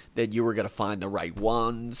know that you were going to find the right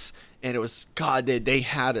ones. And it was, God, they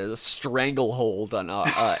had a stranglehold on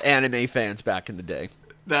anime fans back in the day.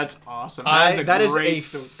 That's awesome. That is a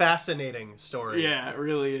fascinating story. Yeah, it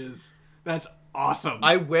really is. That's awesome.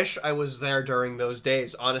 I wish I was there during those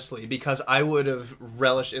days, honestly, because I would have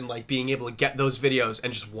relished in being able to get those videos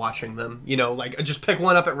and just watching them. Just pick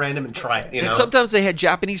one up at random and try it. And sometimes they had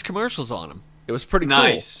Japanese commercials on them. It was pretty cool.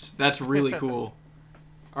 Nice. That's really cool.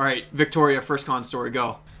 All right, Victoria, first con story,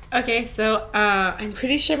 go. Okay, so I'm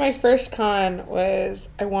pretty sure my first con was,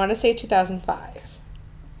 I want to say 2005.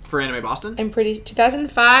 For Anime Boston?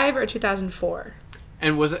 2005 or 2004.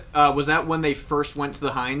 And was that when they first went to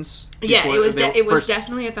the Heinz? Yeah, it was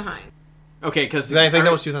definitely at the Heinz. Okay, because I think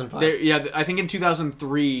that was 2005. Yeah, I think in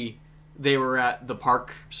 2003 they were at the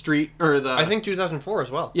Park Street I think 2004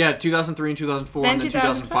 as well. Yeah, 2003 and 2004, and then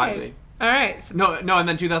 2005 All right. So, no, and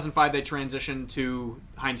then 2005 they transitioned to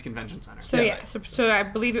Heinz Convention Center. So I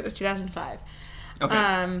believe it was 2005. Okay.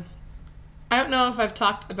 I don't know if I've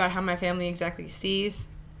talked about how my family exactly sees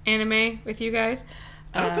anime with you guys.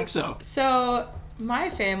 I don't think so. So my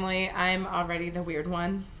family, I'm already the weird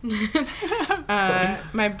one.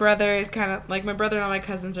 My brother is kind of like, my brother and all my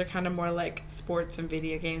cousins are kind of more like sports and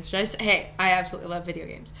video games. Hey, I absolutely love video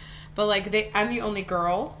games, but like I'm the only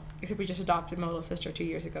girl. Except we just adopted my little sister 2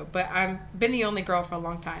 years ago. But I've been the only girl for a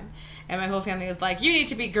long time. And my whole family was like, you need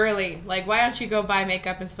to be girly. Like, why don't you go buy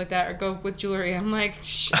makeup and stuff like that or go with jewelry? I'm like,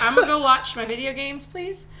 I'm going to go watch my video games,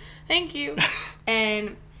 please. Thank you.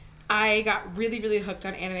 And I got really, really hooked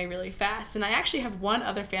on anime really fast. And I actually have one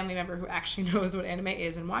other family member who actually knows what anime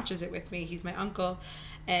is and watches it with me. He's my uncle.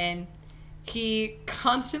 And he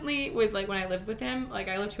constantly would, like, when I lived with him, like,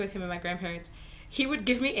 I lived with him and my grandparents, he would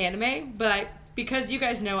give me anime, but because you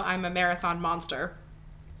guys know I'm a marathon monster,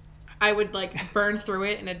 I would, like, burn through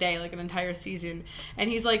it in a day, like an entire season. And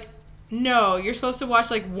he's like, no, you're supposed to watch,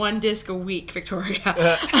 like, 1 disc a week, Victoria.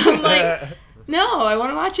 I'm like, no, I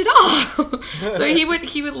want to watch it all. So he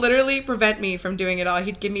would literally prevent me from doing it all.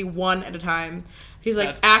 He'd give me one at a time. He's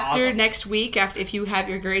like, after next week, if you have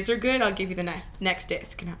your grades are good, I'll give you the next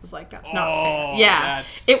disc. And I was like, that's not fair. Yeah,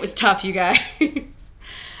 it was tough, you guys.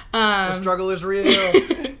 The struggle is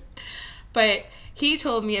real. But he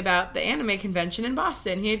told me about the anime convention in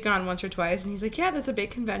Boston. He had gone once or twice, and he's like, yeah, there's a big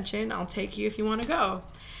convention. I'll take you if you want to go.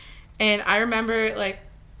 And I remember, like,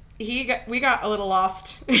 we got a little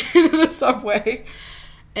lost in the subway,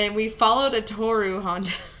 and we followed a Toru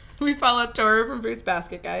Honda. We followed Toru from Fruits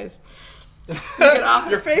Basket, guys.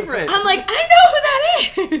 Your favorite. I'm like, I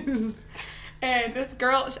know who that is. And this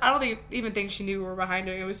girl, I don't even think she knew we were behind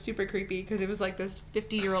her. It was super creepy because it was like this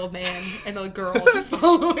 50-year-old man and a girl just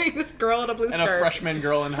following this girl in a blue skirt. And a freshman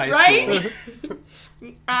girl in high school.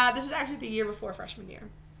 Right? This was actually the year before freshman year.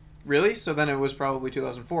 Really? So then it was probably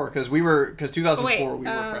 2004 because 2004 we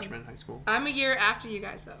were freshmen in high school. I'm a year after you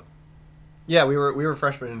guys though. Yeah, we were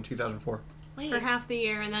freshmen in 2004. Wait. For half the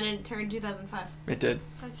year, and then it turned 2005. It did.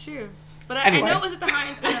 That's true. But anyway. I know it was at the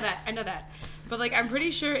Heinz. I know that. But, like, I'm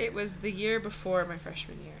pretty sure it was the year before my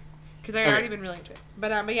freshman year. Because I had already been really into it.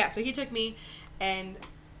 But yeah, so he took me, and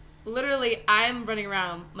literally I'm running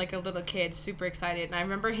around like a little kid, super excited. And I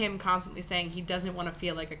remember him constantly saying he doesn't want to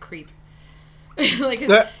feel like a creep. Like,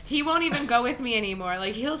 he won't even go with me anymore.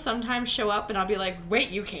 Like, he'll sometimes show up, and I'll be like, wait,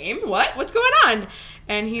 you came? What? What's going on?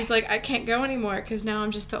 And he's like, I can't go anymore, because now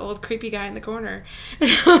I'm just the old creepy guy in the corner. And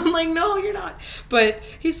I'm like, no, you're not. But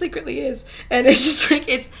he secretly is. And it's just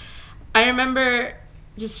like, I remember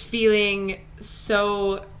just feeling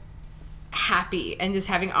so happy and just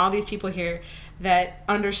having all these people here that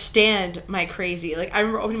understand my crazy. Like, I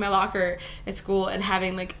remember opening my locker at school and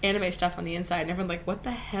having, like, anime stuff on the inside, and everyone like, what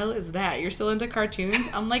the hell is that? You're still into cartoons?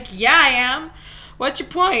 I'm like, yeah, I am. What's your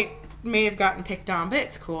point? May have gotten picked on, but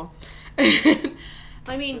it's cool.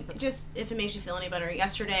 I mean, just if it makes you feel any better,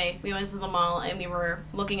 yesterday we went to the mall and we were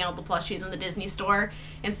looking out the plushies in the Disney store,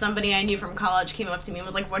 and somebody I knew from college came up to me and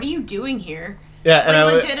was like, what are you doing here? Yeah,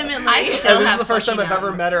 and like, legitimately. I still this have is the first time I've plushie ever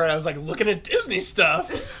now. met her, and I was like looking at Disney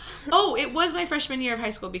stuff. Oh, it was my freshman year of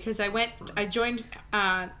high school because I joined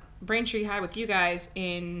Braintree High with you guys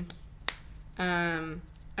in,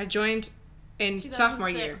 I joined in sophomore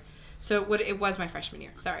year. So it was my freshman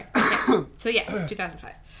year. Sorry. Okay. So yes,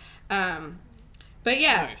 2005. But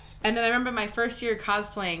yeah, Nice. And then I remember my first year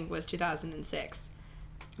cosplaying was 2006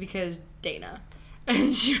 because Dana.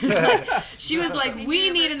 And she was like,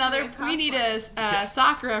 we need a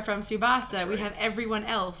Sakura from Tsubasa. We have everyone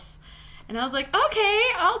else. And I was like, okay,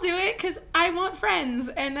 I'll do it because I want friends,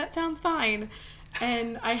 and that sounds fine.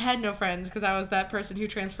 And I had no friends because I was that person who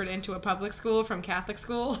transferred into a public school from Catholic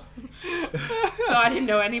school. So I didn't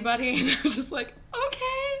know anybody, and I was just like,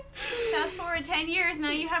 okay. Fast forward 10 years,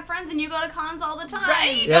 now you have friends and you go to cons all the time.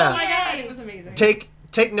 Right? Yeah. Oh my god, it was amazing.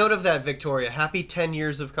 Take note of that, Victoria. Happy 10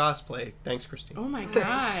 years of cosplay. Thanks, Christine. Oh my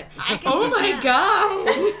god. Oh my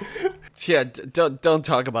god. Yeah, don't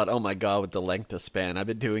talk about oh my god with the length of span. I've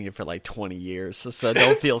been doing it for like 20 years, so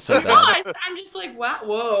don't feel so bad. I'm just like, wow,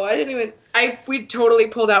 whoa! We totally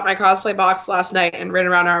pulled out my cosplay box last night and ran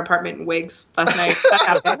around our apartment in wigs last night.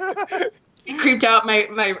 That happened. It creeped out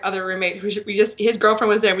my other roommate. His girlfriend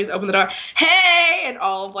was there. We just opened the door, hey, and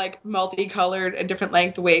all of like multicolored and different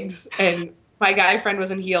length wigs, and my guy friend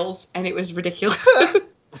was in heels, and it was ridiculous. It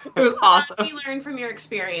was awesome. We learned from your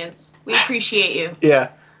experience. We appreciate you. Yeah.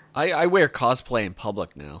 I wear cosplay in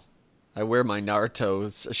public now. I wear my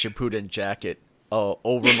Naruto's Shippuden jacket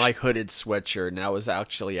over my hooded sweatshirt, and I was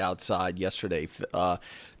actually outside yesterday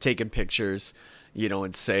taking pictures,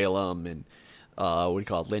 in Salem and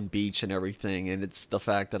Lynn Beach and everything, and it's the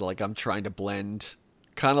fact that, like, I'm trying to blend,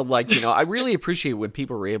 kind of like, I really appreciate when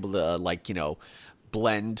people are able to, like,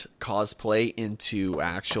 blend cosplay into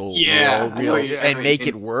actual Yeah, real I know and make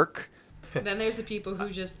it work. Then there's the people who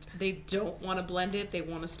just, they don't want to blend it. They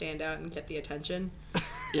want to stand out and get the attention.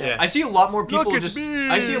 Yeah. I see a lot more people Look at just. me.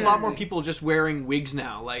 I see a lot more people just wearing wigs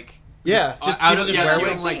now, like. Yeah, Just people out of just yeah, wear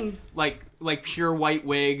doing wigs. like pure white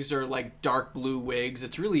wigs or like dark blue wigs.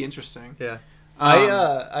 It's really interesting. Yeah.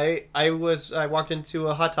 I walked into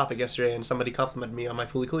a Hot Topic yesterday and somebody complimented me on my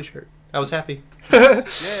Fooly Cooly shirt. I was happy.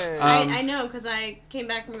 I know, because I came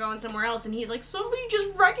back from going somewhere else, and he's like, somebody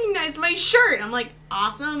just recognized my shirt. I'm like,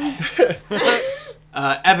 awesome.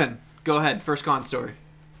 Evan, go ahead. First con story.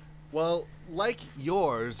 Well, like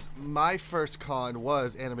yours, my first con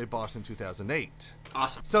was Anime Boston 2008.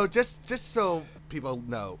 Awesome. So just so people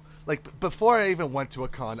know, like before I even went to a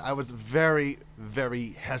con, I was very, very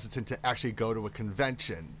hesitant to actually go to a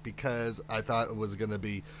convention because I thought it was going to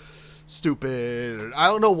be stupid. I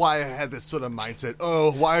don't know why I had this sort of mindset.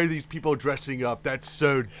 Oh, why are these people dressing up? That's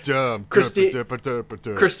so dumb. Christine's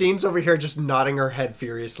over here just nodding her head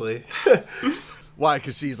furiously. Why?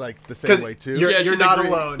 Because she's like the same way too? You're not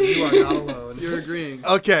alone. You are not alone. You're agreeing.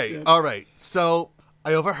 Okay, yeah. All right. So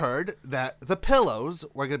I overheard that the Pillows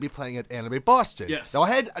were going to be playing at Anime Boston. Yes. Now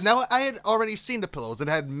I had already seen the Pillows and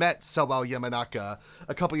had met Sawao Yamanaka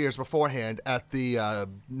a couple years beforehand at the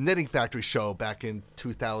Knitting Factory show back in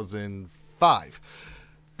 2005.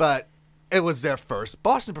 But it was their first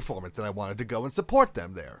Boston performance, and I wanted to go and support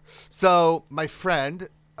them there. So my friend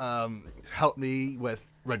helped me with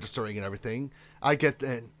registering and everything. I get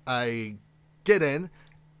in,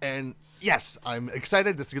 and yes, I'm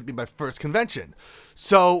excited. This is going to be my first convention.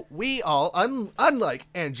 So we all, unlike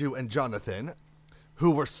Andrew and Jonathan, who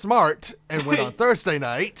were smart and went on Thursday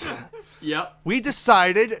night, Yep. we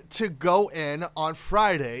decided to go in on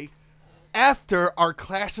Friday after our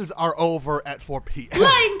classes are over at 4 p.m.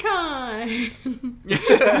 LionCon!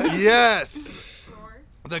 Yes.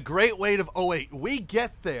 The Great Wave of 08. We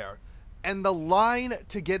get there, and the line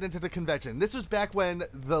to get into the convention. This was back when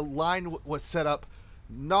the line was set up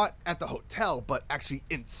not at the hotel, but actually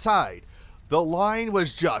inside. The line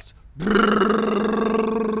was just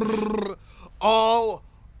all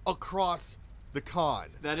across the con.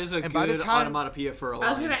 That is a And by the good time- onomatopoeia for a line.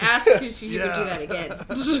 I was going to ask if you could do that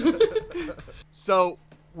again. So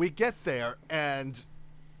we get there, and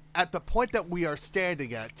at the point that we are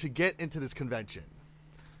standing at to get into this convention,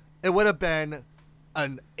 it would have been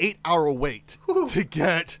an 8-hour wait to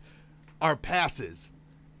get our passes.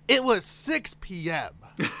 It was 6 p.m.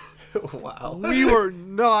 Wow. We were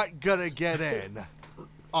not going to get in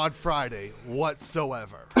on Friday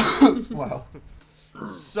whatsoever. Wow.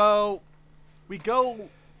 So we go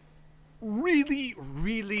really,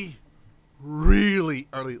 really, really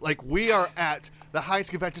early. Like, we are at the Heinz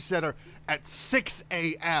Convention Center at 6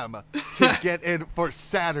 a.m. to get in for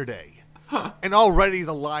Saturday. And already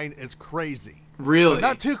the line is crazy. Really? But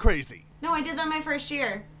not too crazy. No, I did that my first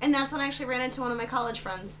year, and that's when I actually ran into one of my college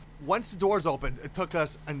friends. Once the doors opened, it took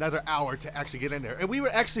us another hour to actually get in there. And we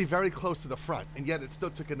were actually very close to the front, and yet it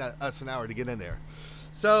still took us an hour to get in there.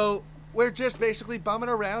 So we're just basically bumming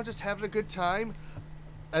around, just having a good time.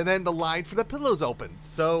 And then the line for the Pillows opens.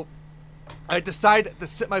 So I decide to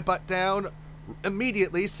sit my butt down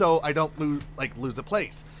immediately so I don't lose the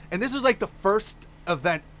place. And this was like the first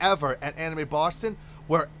event ever at Anime Boston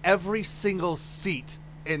where every single seat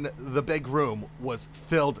in the big room was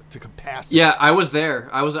filled to capacity. Yeah, I was there.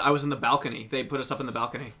 I was in the balcony. They put us up in the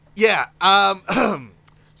balcony. Yeah.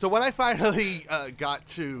 So when I finally got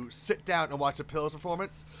to sit down and watch the Pillows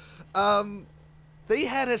performance, they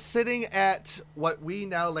had us sitting at what we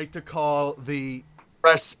now like to call the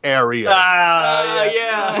press area.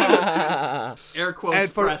 Yeah. Air quotes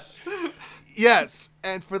And for- press. Yes,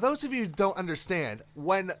 and for those of you who don't understand,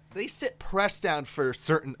 when they sit press down for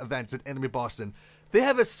certain events at Anime Boston, they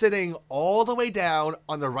have us sitting all the way down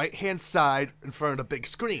on the right-hand side in front of the big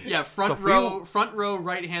screen. Yeah, front row,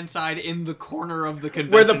 right hand side in the corner of the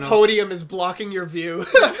convention. Where the podium is blocking your view.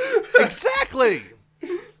 Exactly.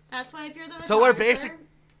 That's why if you're the So we're photographer,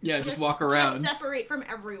 Yeah, just walk around. Just separate from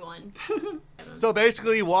everyone. So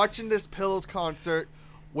basically, watching this Pillows concert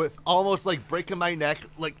with almost like breaking my neck,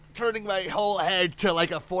 like turning my whole head to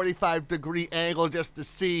like a 45-degree angle just to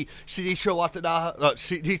see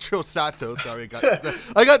Shinichiro Sato. Sorry,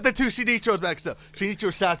 I got the two Shinichiros mixed up.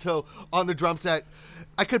 Shinichiro Sato on the drum set.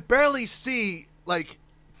 I could barely see like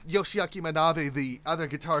Yoshiaki Manabe, the other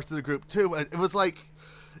guitarist of the group, too. It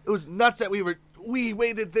was nuts that we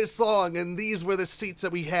waited this long and these were the seats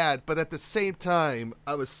that we had, but at the same time,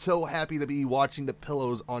 I was so happy to be watching the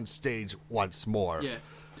Pillows on stage once more. Yeah.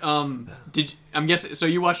 I'm guessing, so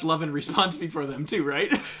you watched Love and Response before them too,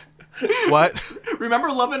 right? What? Remember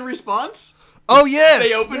Love and Response? Oh yes,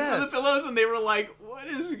 They opened yes. for the Pillows, and they were like, "What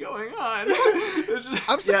is going on?" It's just-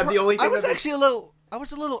 I'm surprised. the only thing I was that- actually a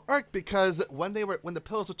little irked because when the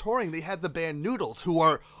Pillows were touring, they had the band Noodles, who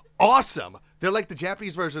are awesome. They're like the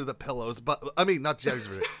Japanese version of the Pillows, but I mean not the Japanese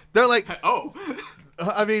version. They're like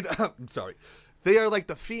I'm sorry. They are like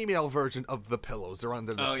the female version of the Pillows. They're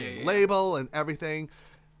under the same label and everything,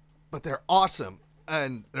 but they're awesome,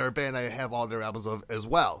 and they're a band I have all their albums of as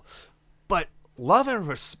well. But Love and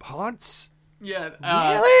Response. Yeah.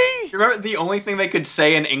 Really? You remember the only thing they could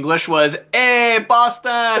say in English was "Hey,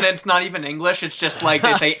 Boston," and it's not even English. It's just like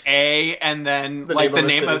they say "A" and then the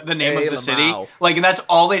name of the city. Like, and that's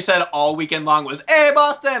all they said all weekend long was "Hey,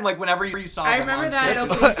 Boston." Like whenever you saw I them remember on that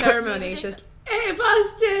stage. opening ceremony. It's just, "Hey,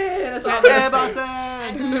 Boston!" And that's all they "Hey, say.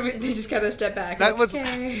 Boston!" And then they just kind of step back. That like, was-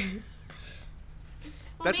 "Okay."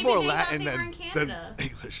 That's maybe more they thought Latin they were in than Canada.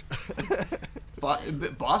 English.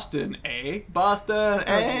 Boston, eh? Boston,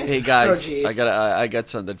 eh? Hey guys, Oh, jeez. I got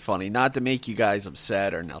something funny. Not to make you guys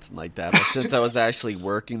upset or nothing like that, but since I was actually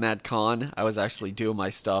working that con, I was actually doing my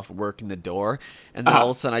stuff, working the door, and then all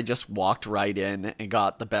of a sudden I just walked right in and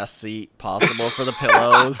got the best seat possible for the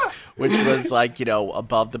Pillows, which was like, you know,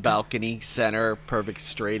 above the balcony, center, perfect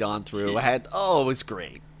straight on through. It was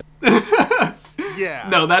great. Yeah.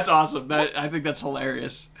 No, that's awesome. I think that's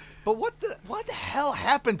hilarious. But what the hell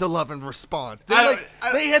happened to Love and Response? I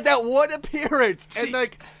They had that one appearance, and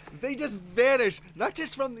like they just vanished. Not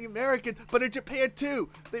just from the American, but in Japan too.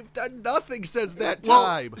 They've done nothing since that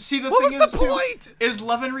time. See, the what thing was is, the too, point? is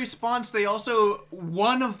Love and Response. They also,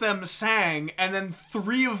 one of them sang, and then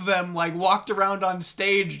three of them like walked around on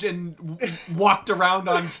stage and walked around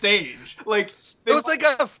on stage. Like It was like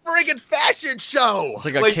a friggin' fashion show. It's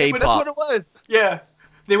like a Like, K-pop. That's what it was. Yeah.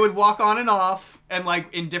 They would walk on and off and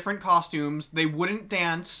like in different costumes. They wouldn't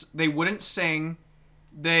dance. They wouldn't sing.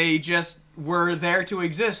 They just were there to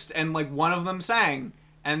exist, and like one of them sang,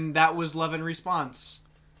 and that was Love and Response.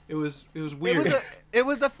 It was weird. It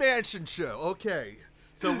was a fashion show. Okay,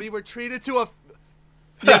 so we were treated to a.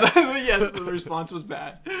 Yes, the response was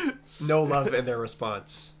bad. No love in their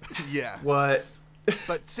response. Yeah. What?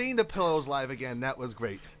 But seeing the Pillows live again, that was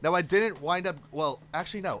great. Now, I didn't wind up... Well,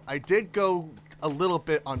 actually, no. I did go a little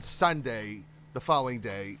bit on Sunday, the following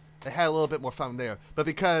day. I had a little bit more fun there. But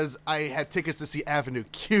because I had tickets to see Avenue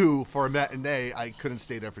Q for a matinee, I couldn't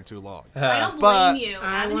stay there for too long. I don't blame But- you.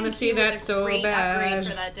 I Avenue wanna see Q was that a so great bad. upgrade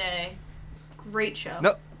for that day. Great show.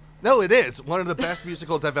 No, it is. One of the best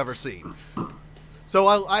musicals I've ever seen. So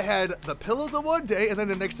I had the Pillows on one day, and then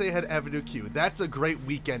the next day I had Avenue Q. That's a great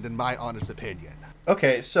weekend, in my honest opinion.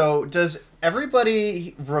 Okay, so does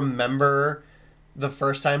everybody remember the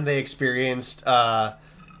first time they experienced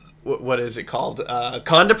what is it called?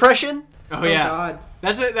 Con depression? Oh yeah, God.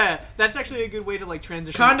 That's actually a good way to like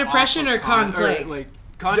transition. Con depression off of or con plague? like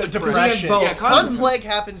con Depression. both. Yeah, con con plague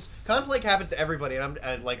happens. Con plague happens to everybody, and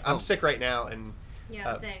I'm sick right now, and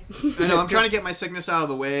Yeah, thanks. I know. I'm trying to get my sickness out of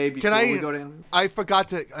the way before we go down. I forgot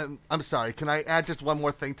to... I'm sorry. Can I add just one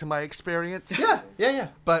more thing to my experience? yeah.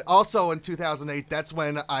 But also in 2008, that's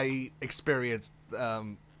when I experienced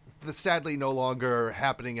the sadly no longer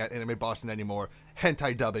happening at Anime Boston anymore,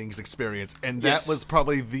 hentai dubbing's experience. And that was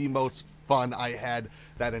probably the most fun I had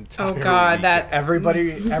that entire weekend.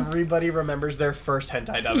 Everybody remembers their first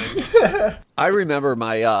hentai dubbing. I remember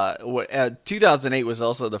my 2008 was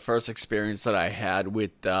also the first experience that I had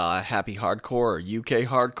with Happy Hardcore or UK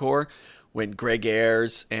Hardcore, when Greg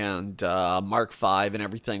Ayres and Mark V and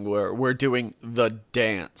everything were doing the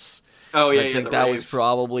dance. Oh yeah, I think that was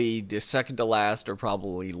probably the second to last or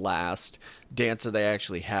probably last dance that they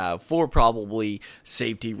actually have, for probably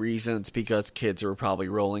safety reasons, because kids are probably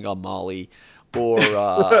rolling on Molly or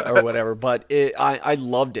whatever. But I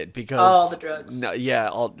loved it because all the drugs. No, yeah,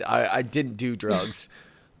 I didn't do drugs.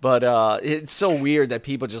 But it's so weird that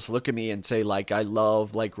people just look at me and say, like, I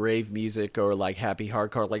love, like, rave music or, like, happy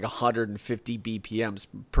hardcore, like 150 BPMs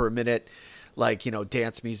per minute, like, you know,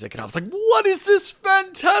 dance music. And I was like, what is this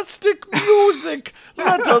fantastic music?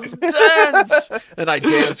 Let us dance. And I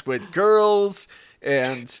danced with girls,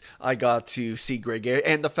 and I got to see Greg Ayres.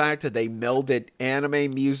 And the fact that they melded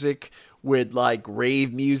anime music with, like,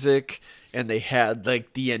 rave music, and they had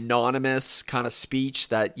like the anonymous kind of speech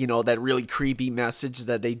that, you know, that really creepy message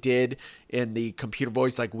that they did in the computer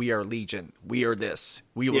voice, like, we are Legion, we are this,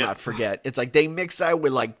 we will not forget. It's like they mixed that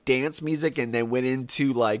with like dance music and then went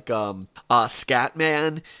into like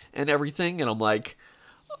Scatman and everything, and I'm like,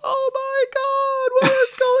 oh my god, what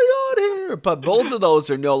is going on here? But both of those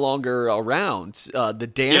are no longer around, the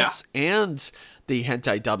dance and the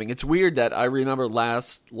hentai dubbing. It's weird that I remember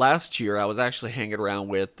last year I was actually hanging around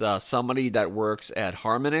with somebody that works at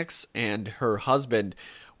Harmonix, and her husband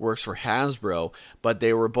works for Hasbro, but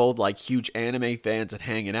they were both like huge anime fans and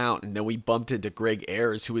hanging out. And then we bumped into Greg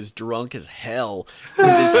Ayers, who was drunk as hell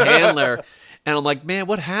with his handler. And I'm like, man,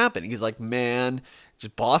 what happened? He's like, man,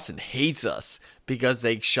 just Boston hates us because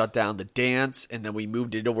they shut down the dance, and then we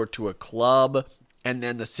moved it over to a club. And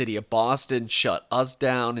then the city of Boston shut us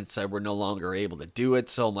down and said we're no longer able to do it.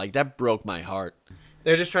 So I'm like, that broke my heart.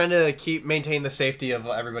 They're just trying to maintain the safety of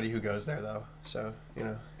everybody who goes there, though. So,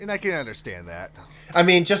 And I can understand that. I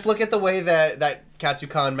mean, just look at the way that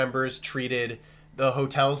KatsuCon members treated the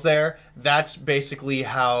hotels there. That's basically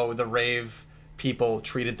how the rave people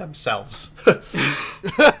treated themselves.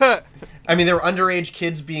 I mean, there were underage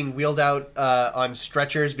kids being wheeled out on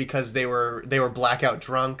stretchers because they were blackout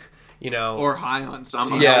drunk. Or high on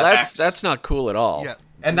something. Yeah, that's not cool at all. Yeah.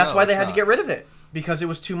 And that's why they had to get rid of it, because it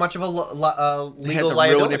was too much of a legal they had to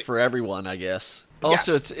liability. ruin it for everyone, I guess.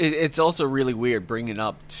 Also, it's also really weird bringing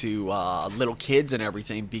up to little kids and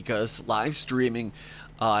everything, because live streaming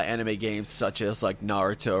anime games such as like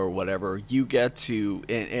Naruto or whatever, you get to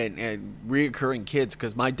and reoccurring kids,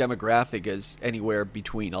 because my demographic is anywhere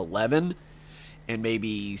between 11 and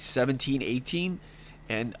maybe 17, 18.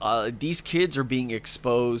 And these kids are being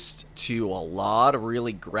exposed to a lot of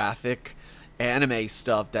really graphic anime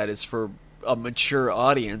stuff that is for a mature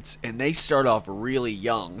audience, and they start off really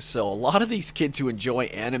young. So a lot of these kids who enjoy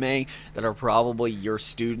anime that are probably your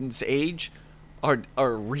students' age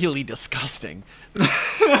are really disgusting. Well,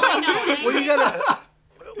 I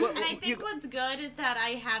think you what's good is that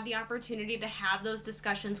I have the opportunity to have those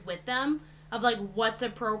discussions with them of like what's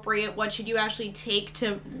appropriate, what should you actually take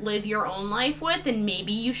to live your own life with, and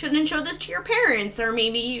maybe you shouldn't show this to your parents, or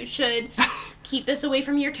maybe you should keep this away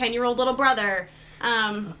from your 10-year-old little brother.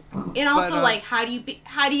 And also, like, how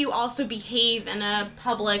do you also behave in a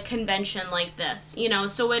public convention like this?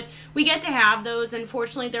 So we get to have those.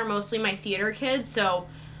 Unfortunately, they're mostly my theater kids, so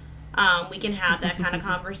we can have that kind of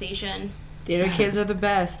conversation. Theater kids are the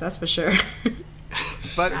best, that's for sure.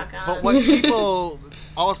 But what people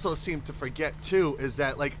also seem to forget too is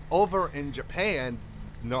that, like, over in Japan,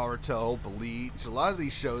 Naruto, Bleach, a lot of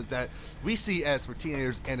these shows that we see as for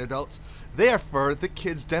teenagers and adults, they are for the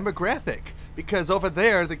kids demographic, because over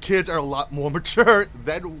there the kids are a lot more mature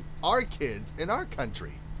than our kids in our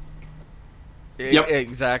country. Yep.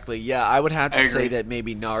 Exactly. Yeah, I would have to say agree. that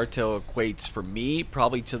maybe Naruto equates for me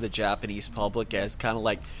probably to the Japanese public as kind of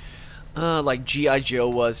like G.I. Joe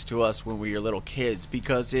was to us when we were little kids,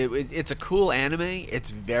 because it's a cool anime.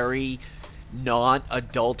 It's very not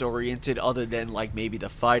adult oriented, other than like maybe the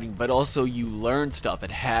fighting, but also you learn stuff.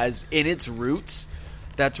 It has in its roots.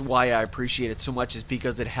 That's why I appreciate it so much, is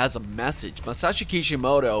because it has a message. Masashi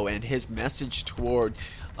Kishimoto and his message toward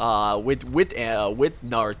with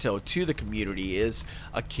Naruto to the community is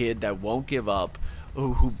a kid that won't give up,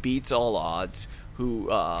 who beats all odds, who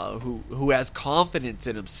has confidence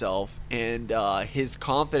in himself, and his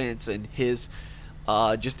confidence and his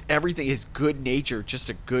just everything, his good nature, just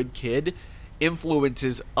a good kid,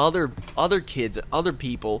 influences other kids and other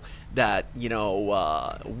people that,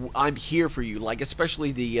 I'm here for you, like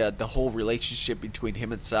especially the whole relationship between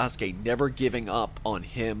him and Sasuke, never giving up on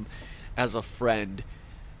him as a friend.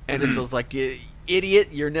 And it's just like, idiot,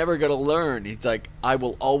 you're never gonna learn. He's like, I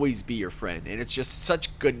will always be your friend. And it's just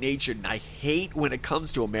such good natured, and I hate when it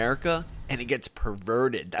comes to America and it gets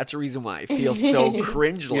perverted. That's the reason why I feel so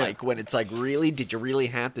cringe-like when it's like, really? Did you really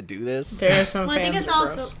have to do this? There are some Well, I think fans it's that are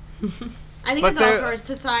also gross. I think it's also our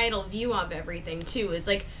societal view of everything too. Is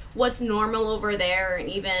like what's normal over there, and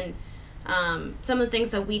even some of the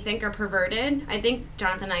things that we think are perverted. I think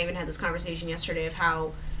Jonathan and I even had this conversation yesterday of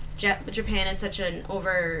how Japan is such an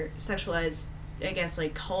over-sexualized, I guess,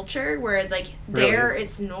 like culture, whereas like there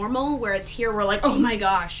it's normal, whereas here we're like, oh my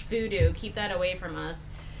gosh, voodoo, keep that away from us.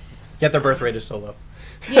 Yet their birth rate is so low.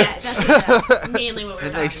 Yeah, that's mainly what we're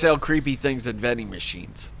And talking they sell creepy things in vending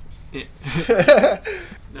machines.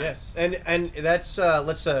 Yes, and that's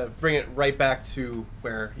let's bring it right back to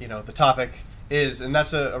where the topic is, and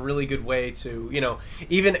that's a really good way to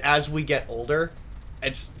even as we get older,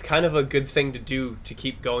 it's kind of a good thing to do to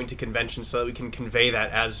keep going to conventions so that we can convey that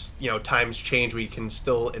as times change, we can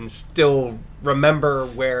still remember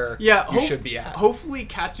where you should be at. Hopefully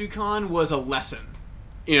KatsuCon was a lesson.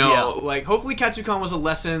 Like hopefully KatsuCon was a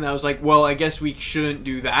lesson that was like, well, I guess we shouldn't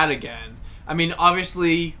do that again. I mean,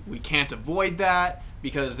 obviously we can't avoid that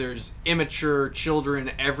because there's immature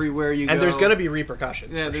children everywhere you go. And there's going to be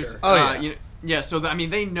repercussions, for sure. So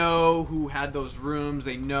they know who had those rooms.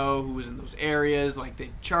 They know who was in those areas. Like, they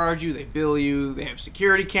charge you, they bill you, they have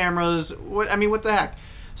security cameras. What the heck?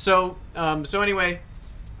 So anyway,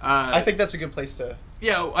 I think that's a good place to.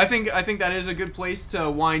 Yeah, I think that is a good place to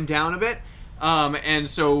wind down a bit. And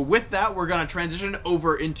so with that, we're going to transition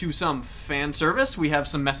over into some fan service. We have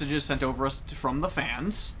some messages sent over us from the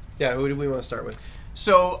fans. Yeah, who do we want to start with?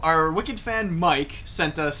 So our Wicked fan Mike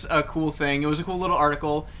sent us a cool thing. It was a cool little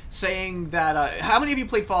article saying that... how many of you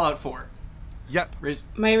played Fallout 4? Yep.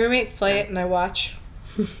 My roommates play it and I watch.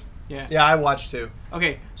 Yeah. Yeah, I watched too.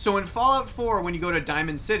 Okay, so in Fallout 4, when you go to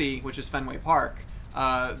Diamond City, which is Fenway Park,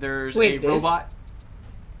 there's Wait, a robot...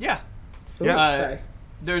 Yeah. Yeah. Sorry.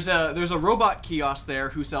 There's a robot kiosk there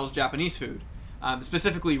who sells Japanese food,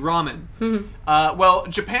 specifically ramen. Well,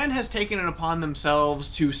 Japan has taken it upon themselves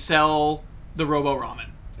to sell the Robo Ramen.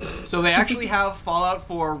 So they actually have Fallout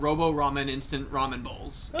 4 Robo Ramen instant ramen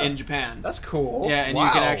bowls in Japan. That's cool. Yeah, and you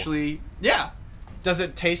can actually... Yeah. Does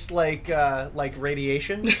it taste like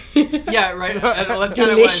radiation? Yeah, right. That's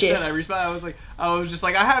kind of what I said. Delicious. I was just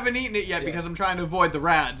like, I haven't eaten it yet because I'm trying to avoid the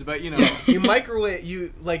rads, but you know. You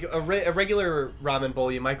microwave a regular ramen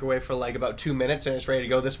bowl. You microwave for like about 2 minutes and it's ready to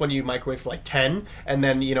go. This one you microwave for like 10, and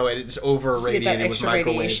then it's over You get that radiated with extra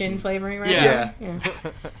microwaves. radiation flavoring, right? Yeah.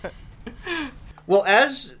 Well,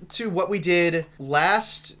 as to what we did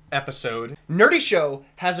last episode, Nerdy Show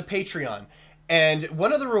has a Patreon. And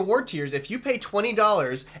one of the reward tiers, if you pay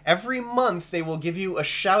 $20, every month they will give you a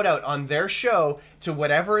shout out on their show to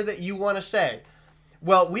whatever that you want to say.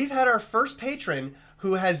 Well, we've had our first patron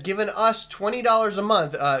who has given us $20 a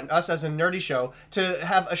month, us as a Nerdy Show, to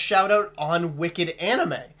have a shout out on Wicked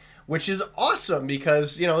Anime, which is awesome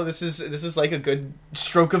because, this is like a good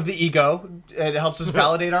stroke of the ego. It helps us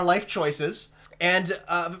validate our life choices. And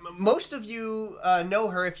most of you know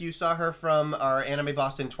her if you saw her from our Anime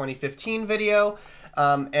Boston 2015 video.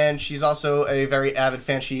 And she's also a very avid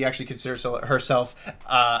fan. She actually considers herself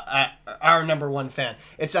our number one fan.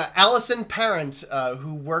 It's Allison Parent,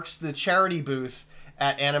 who works the charity booth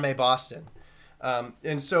at Anime Boston.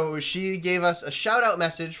 And so she gave us a shout-out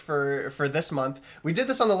message for this month. We did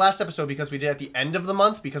this on the last episode because we did it at the end of the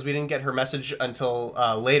month because we didn't get her message until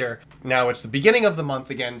later. Now it's the beginning of the month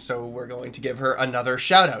again, so we're going to give her another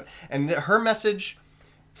shout-out. And her message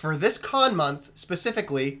for this con month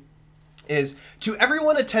specifically is, to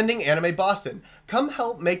everyone attending Anime Boston, come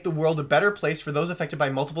help make the world a better place for those affected by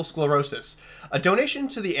multiple sclerosis. A donation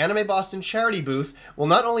to the Anime Boston charity booth will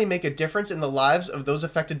not only make a difference in the lives of those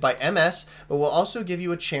affected by MS, but will also give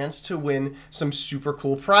you a chance to win some super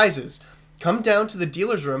cool prizes. Come down to the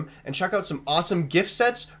dealer's room and check out some awesome gift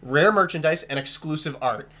sets, rare merchandise, and exclusive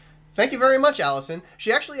art. Thank you very much, Allison.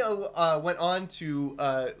 She actually went on to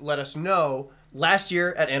let us know last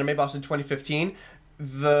year at Anime Boston 2015,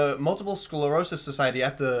 the Multiple Sclerosis Society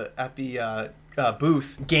at the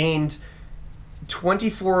booth gained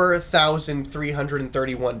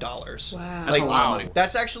 $24,331. Wow. That's a lot of money.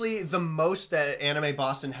 That's actually the most that Anime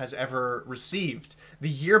Boston has ever received. The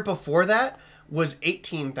year before that was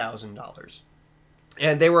 $18,000.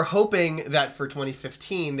 And they were hoping that for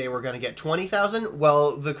 2015 they were going to get $20,000.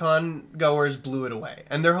 Well, the con goers blew it away.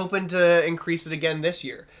 And they're hoping to increase it again this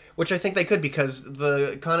year, which I think they could because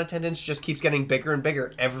the con attendance just keeps getting bigger and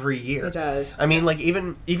bigger every year. It does. I mean, like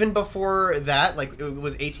even before that, like it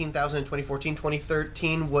was 18,000 in 2014,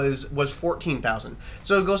 2013 was 14,000.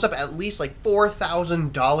 So it goes up at least like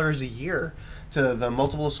 $4,000 a year to the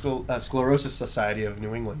Multiple Sclerosis Society of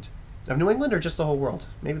New England. Of New England or just the whole world?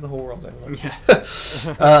 Maybe the whole world, I don't know.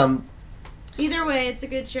 Yeah. Either way, it's a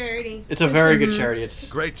good charity. It's a very good charity. It's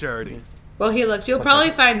Great charity. Well, you'll probably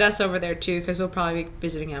find us over there too, because we'll probably be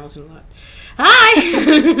visiting Allison a lot. Hi!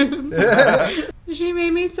 She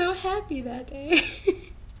made me so happy that day.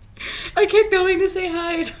 I kept going to say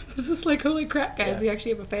hi, and I was just like, holy crap, guys, we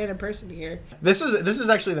actually have a fan in person here. This is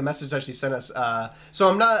actually the message that she sent us. So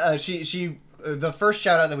I'm not. The first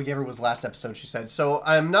shout out that we gave her was last episode. She said, "So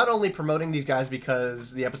I'm not only promoting these guys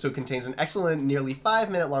because the episode contains an excellent, nearly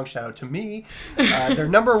 5-minute long shout out to me, their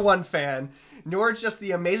number one fan, nor just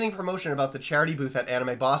the amazing promotion about the charity booth at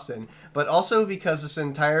Anime Boston, but also because this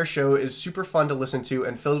entire show is super fun to listen to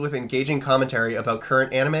and filled with engaging commentary about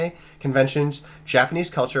current anime, conventions,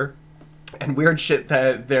 Japanese culture, and weird shit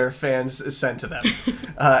that their fans send to them."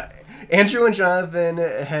 Andrew and Jonathan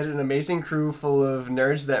had an amazing crew full of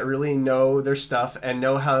nerds that really know their stuff and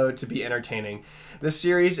know how to be entertaining. This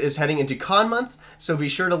series is heading into con month, so be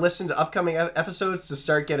sure to listen to upcoming episodes to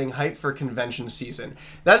start getting hyped for convention season.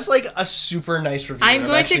 That's like a super nice review. I'm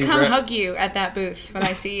going to come hug you at that booth when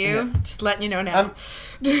I see you. Yeah. Just letting you know now.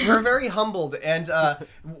 We're very humbled, and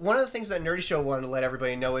one of the things that Nerdy Show wanted to let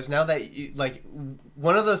everybody know is now that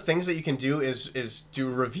one of the things that you can do is do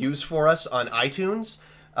reviews for us on iTunes.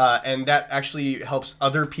 and that actually helps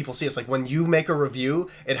other people see us. Like when you make a review,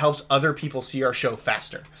 it helps other people see our show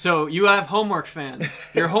faster. So you have homework, fans.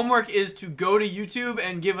 Your homework is to go to YouTube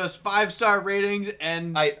and give us 5-star ratings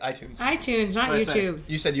and iTunes. iTunes, not What did I say? YouTube.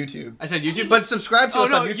 You said YouTube. I said YouTube, But subscribe to oh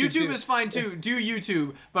us no, on YouTube. YouTube is fine too. Do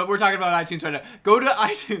YouTube, but we're talking about iTunes right now. Go to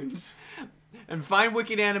iTunes and find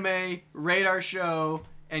Wicked Anime, rate our show,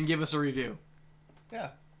 and give us a review. Yeah.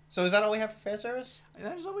 So is that all we have for fan service?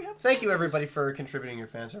 That is all we have. Thank you, everybody, for contributing your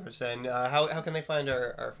fan service. And how can they find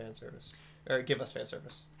our fan service? Or give us fan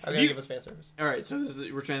service? How can they give us fan service? All right, so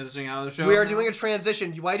we're transitioning out of the show. We are doing a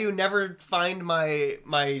transition. Why do you never find my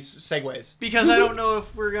segues? Because I don't know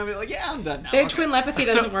if we're going to be like, yeah, I'm done now. Their Okay. twin telepathy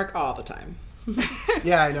doesn't work all the time.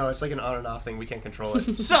 Yeah, I know. It's like an on and off thing. We can't control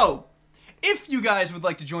it. So, if you guys would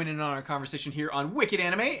like to join in on our conversation here on Wicked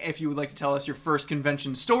Anime, if you would like to tell us your first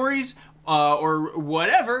convention stories, or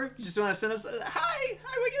whatever, you just want to send us a hi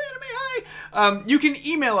Wicked Anime, hi. You can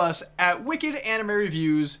email us at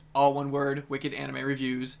wickedanimereviews, all one word,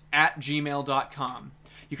 wickedanimereviews @gmail.com.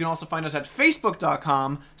 You can also find us at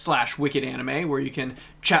facebook.com/wickedanime, where you can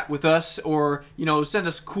chat with us or, send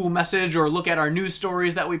us a cool message or look at our news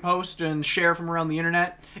stories that we post and share from around the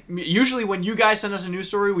internet. Usually when you guys send us a news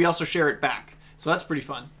story, we also share it back. So that's pretty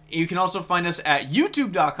fun. You can also find us at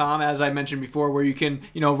youtube.com, as I mentioned before, where you can,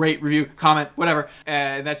 rate, review, comment, whatever.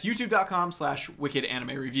 That's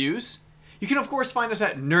youtube.com/wickedanimereviews. You can, of course, find us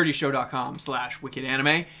at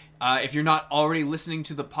nerdyshow.com/wickedanime. If you're not already listening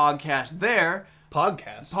to the podcast there...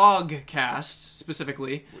 Pogcast,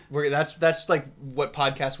 specifically. That's like what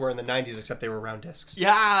podcasts were in the 90s, except they were round discs.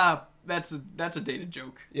 Yeah, that's a dated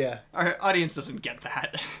joke. Yeah. Our audience doesn't get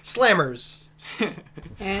that. Slammers.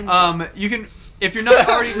 And you can, if you're not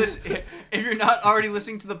already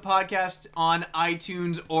listening to the podcast on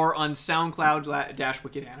iTunes or on SoundCloud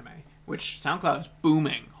Wicked Anime, which SoundCloud is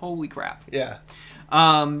booming. Holy crap. Yeah.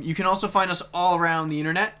 You can also find us all around the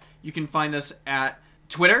internet. You can find us at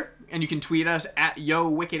Twitter, and you can tweet us at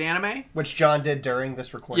 @YoWickedAnime. Which John did during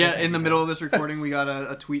this recording. Yeah, in the middle of this recording, we got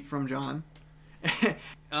a tweet from John.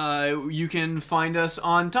 You can find us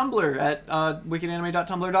on Tumblr at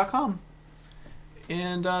wickedanime.tumblr.com.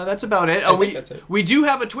 And that's about it. I think that's it. We do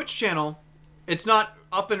have a Twitch channel. It's not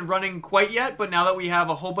up and running quite yet, but now that we have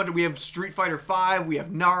a whole bunch we have Street Fighter V, we have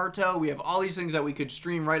Naruto, we have all these things that we could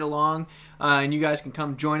stream right along, and you guys can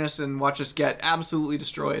come join us and watch us get absolutely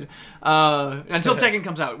destroyed. Until Tekken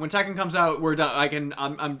comes out. When Tekken comes out, we're done.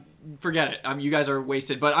 I'm forget it. You guys are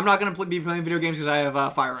wasted. But I'm not going to be playing video games because I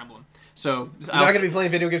have Fire Emblem. So you're not going to be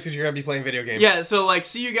playing video games because you're going to be playing video games. Yeah, so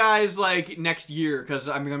see you guys next year because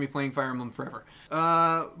I'm going to be playing Fire Emblem forever.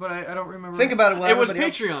 But I don't remember. Think about it. It was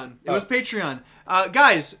Patreon. It was Patreon.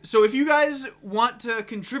 Guys, so if you guys want to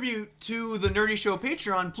contribute to the Nerdy Show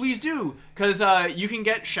Patreon, please do, because you can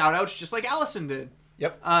get shout-outs just like Allison did.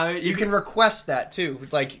 Yep. You can request that too.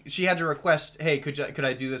 Like she had to request, "Hey, could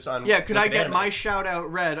I do this on?" Yeah, could I get Anime? my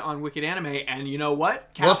shout-out read on Wicked Anime? And you know what?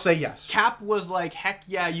 We'll say yes. Cap was like, "Heck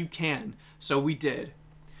yeah, you can." So we did.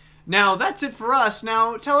 Now, that's it for us.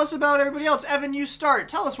 Now, tell us about everybody else. Evan, you start.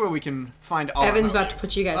 Tell us where we can find all Evan's of about to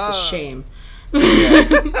put you guys to shame.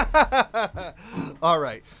 All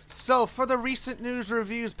right. So, for the recent news,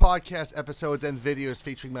 reviews, podcast episodes, and videos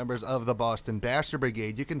featuring members of the Boston Bastard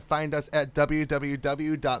Brigade, you can find us at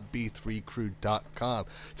www.b3crew.com.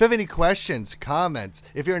 If you have any questions, comments,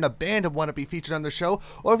 if you're in a band and want to be featured on the show,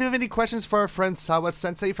 or if you have any questions for our friend Sawa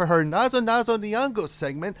Sensei for her Nazo Nazo Nyango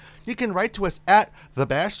segment, you can write to us at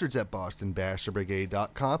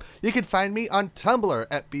thebastards@bostonbastardbrigade.com. You can find me on Tumblr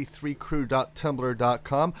at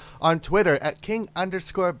b3crew.tumblr.com, on Twitter at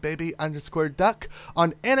king_baby_duck,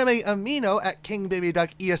 on Anime Amino at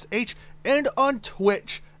kingbabyduckesh, and on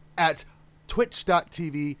Twitch at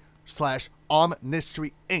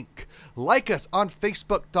twitch.tv/Omnistery Inc. Like us on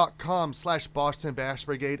facebook.com/Boston Bash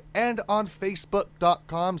Brigade and on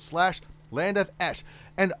facebook.com/Land of Ash.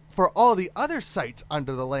 And for all the other sites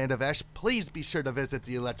under the Land of Ash, please be sure to visit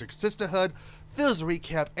the Electric Sisterhood, Phil's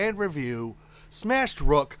Recap and Review, Smashed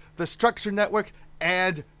Rook, the Structure Network,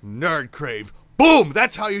 and Nerd Crave. Boom!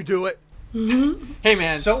 That's how you do it. Hey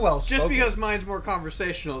man, So well just spoken. because mine's more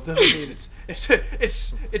conversational doesn't mean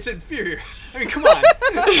it's inferior. I mean, come on.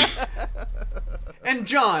 And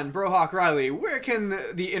John Brohawk Riley, where can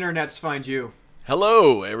the internets find you?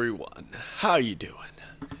 Hello, everyone. How you doing?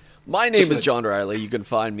 My name is John Riley. You can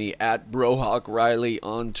find me at Brohawk Riley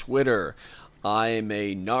on Twitter. I am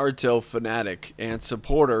a Naruto fanatic and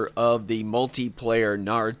supporter of the multiplayer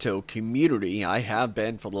Naruto community. I have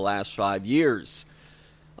been for the last 5 years.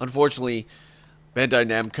 Unfortunately, Bandai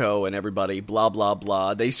Namco and everybody, blah, blah,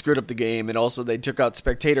 blah. They screwed up the game, and also they took out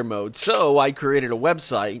spectator mode. So I created a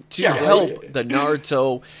website to help the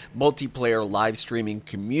Naruto multiplayer live streaming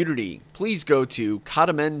community. Please go to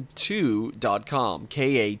katamen2.com,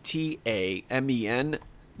 KATAMEN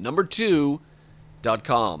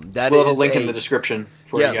 2.com. That we'll is have a link in the description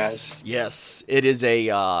for you guys. Yes, it is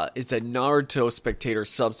it's a Naruto spectator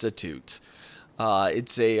substitute.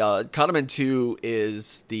 Katamen 2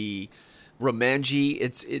 is the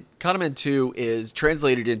Romanji. Katamen 2 is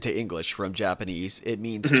translated into English from Japanese. It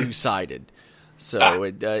means two-sided. So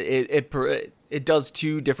it does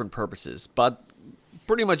two different purposes. But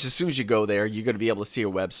pretty much as soon as you go there, you're going to be able to see a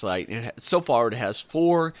website. And so far, it has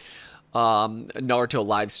 4 Naruto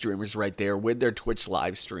live streamers right there with their Twitch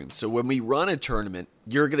live stream. So when we run a tournament,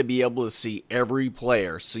 you're going to be able to see every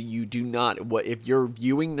player. So you do not, if you're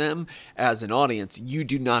viewing them as an audience, you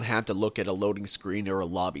do not have to look at a loading screen or a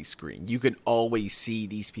lobby screen. You can always see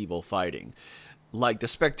these people fighting, like the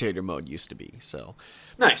spectator mode used to be. So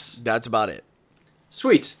nice. That's about it.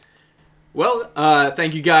 Sweet. Well,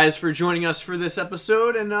 thank you guys for joining us for this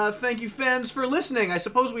episode, and thank you fans for listening. I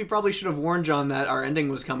suppose we probably should have warned John that our ending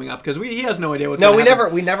was coming up, because he has no idea what's going to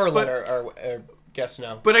happen. We never let our guests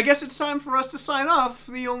know. But I guess it's time for us to sign off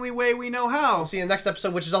the only way we know how. We'll see you in the next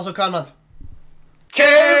episode, which is also Con Month.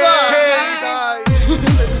 K-Bye!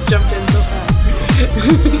 Just jumped in so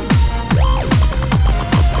fast.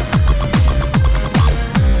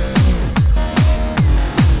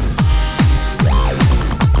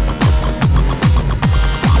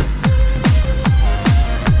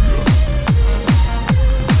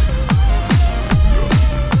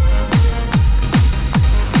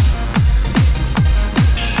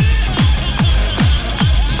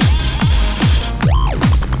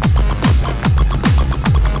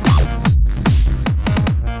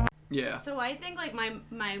 Yeah. So I think like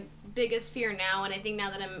my biggest fear now, and I think now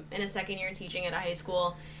that I'm in a second year teaching at a high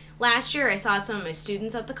school, last year I saw some of my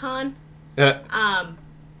students at the con.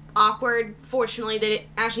 Awkward. Fortunately,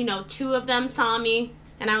 two of them saw me,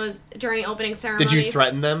 and I was during opening ceremonies. Did you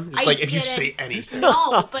threaten them? Just I if you didn't. say anything.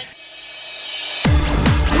 No, but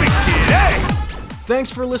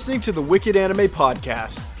Thanks for listening to the Wicked Anime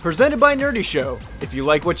Podcast, presented by Nerdy Show. If you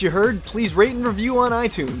like what you heard, please rate and review on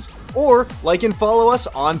iTunes, or like and follow us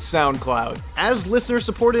on SoundCloud. As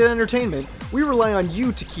listener-supported entertainment, we rely on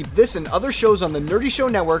you to keep this and other shows on the Nerdy Show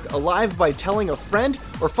Network alive by telling a friend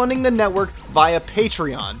or funding the network via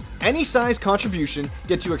Patreon. Any size contribution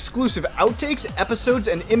gets you exclusive outtakes, episodes,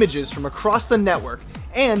 and images from across the network.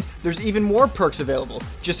 And there's even more perks available.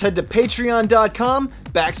 Just head to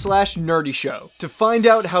patreon.com/Nerdy Show to find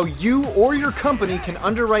out how you or your company can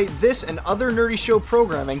underwrite this and other Nerdy Show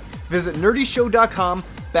programming. Visit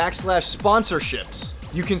nerdyshow.com/sponsorships.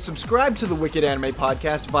 You can subscribe to the Wicked Anime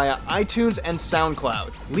Podcast via iTunes and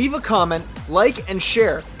SoundCloud. Leave a comment, like, and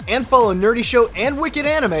share, and follow Nerdy Show and Wicked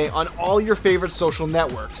Anime on all your favorite social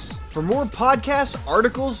networks. For more podcasts,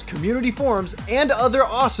 articles, community forums, and other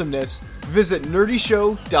awesomeness, visit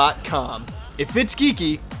nerdyshow.com. If it's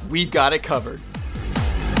geeky, we've got it covered.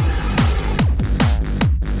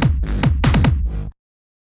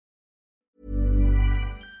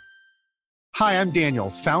 Hi, I'm Daniel,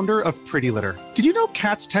 founder of Pretty Litter. Did you know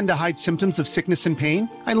cats tend to hide symptoms of sickness and pain?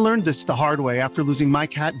 I learned this the hard way after losing my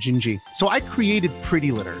cat, Gingy. So I created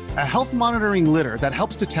Pretty Litter, a health monitoring litter that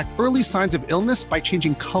helps detect early signs of illness by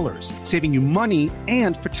changing colors, saving you money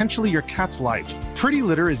and potentially your cat's life. Pretty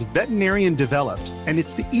Litter is veterinarian developed, and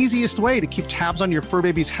it's the easiest way to keep tabs on your fur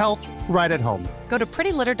baby's health right at home. Go to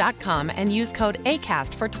prettylitter.com and use code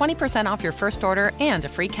ACAST for 20% off your first order and a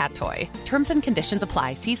free cat toy. Terms and conditions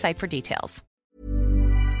apply. See site for details.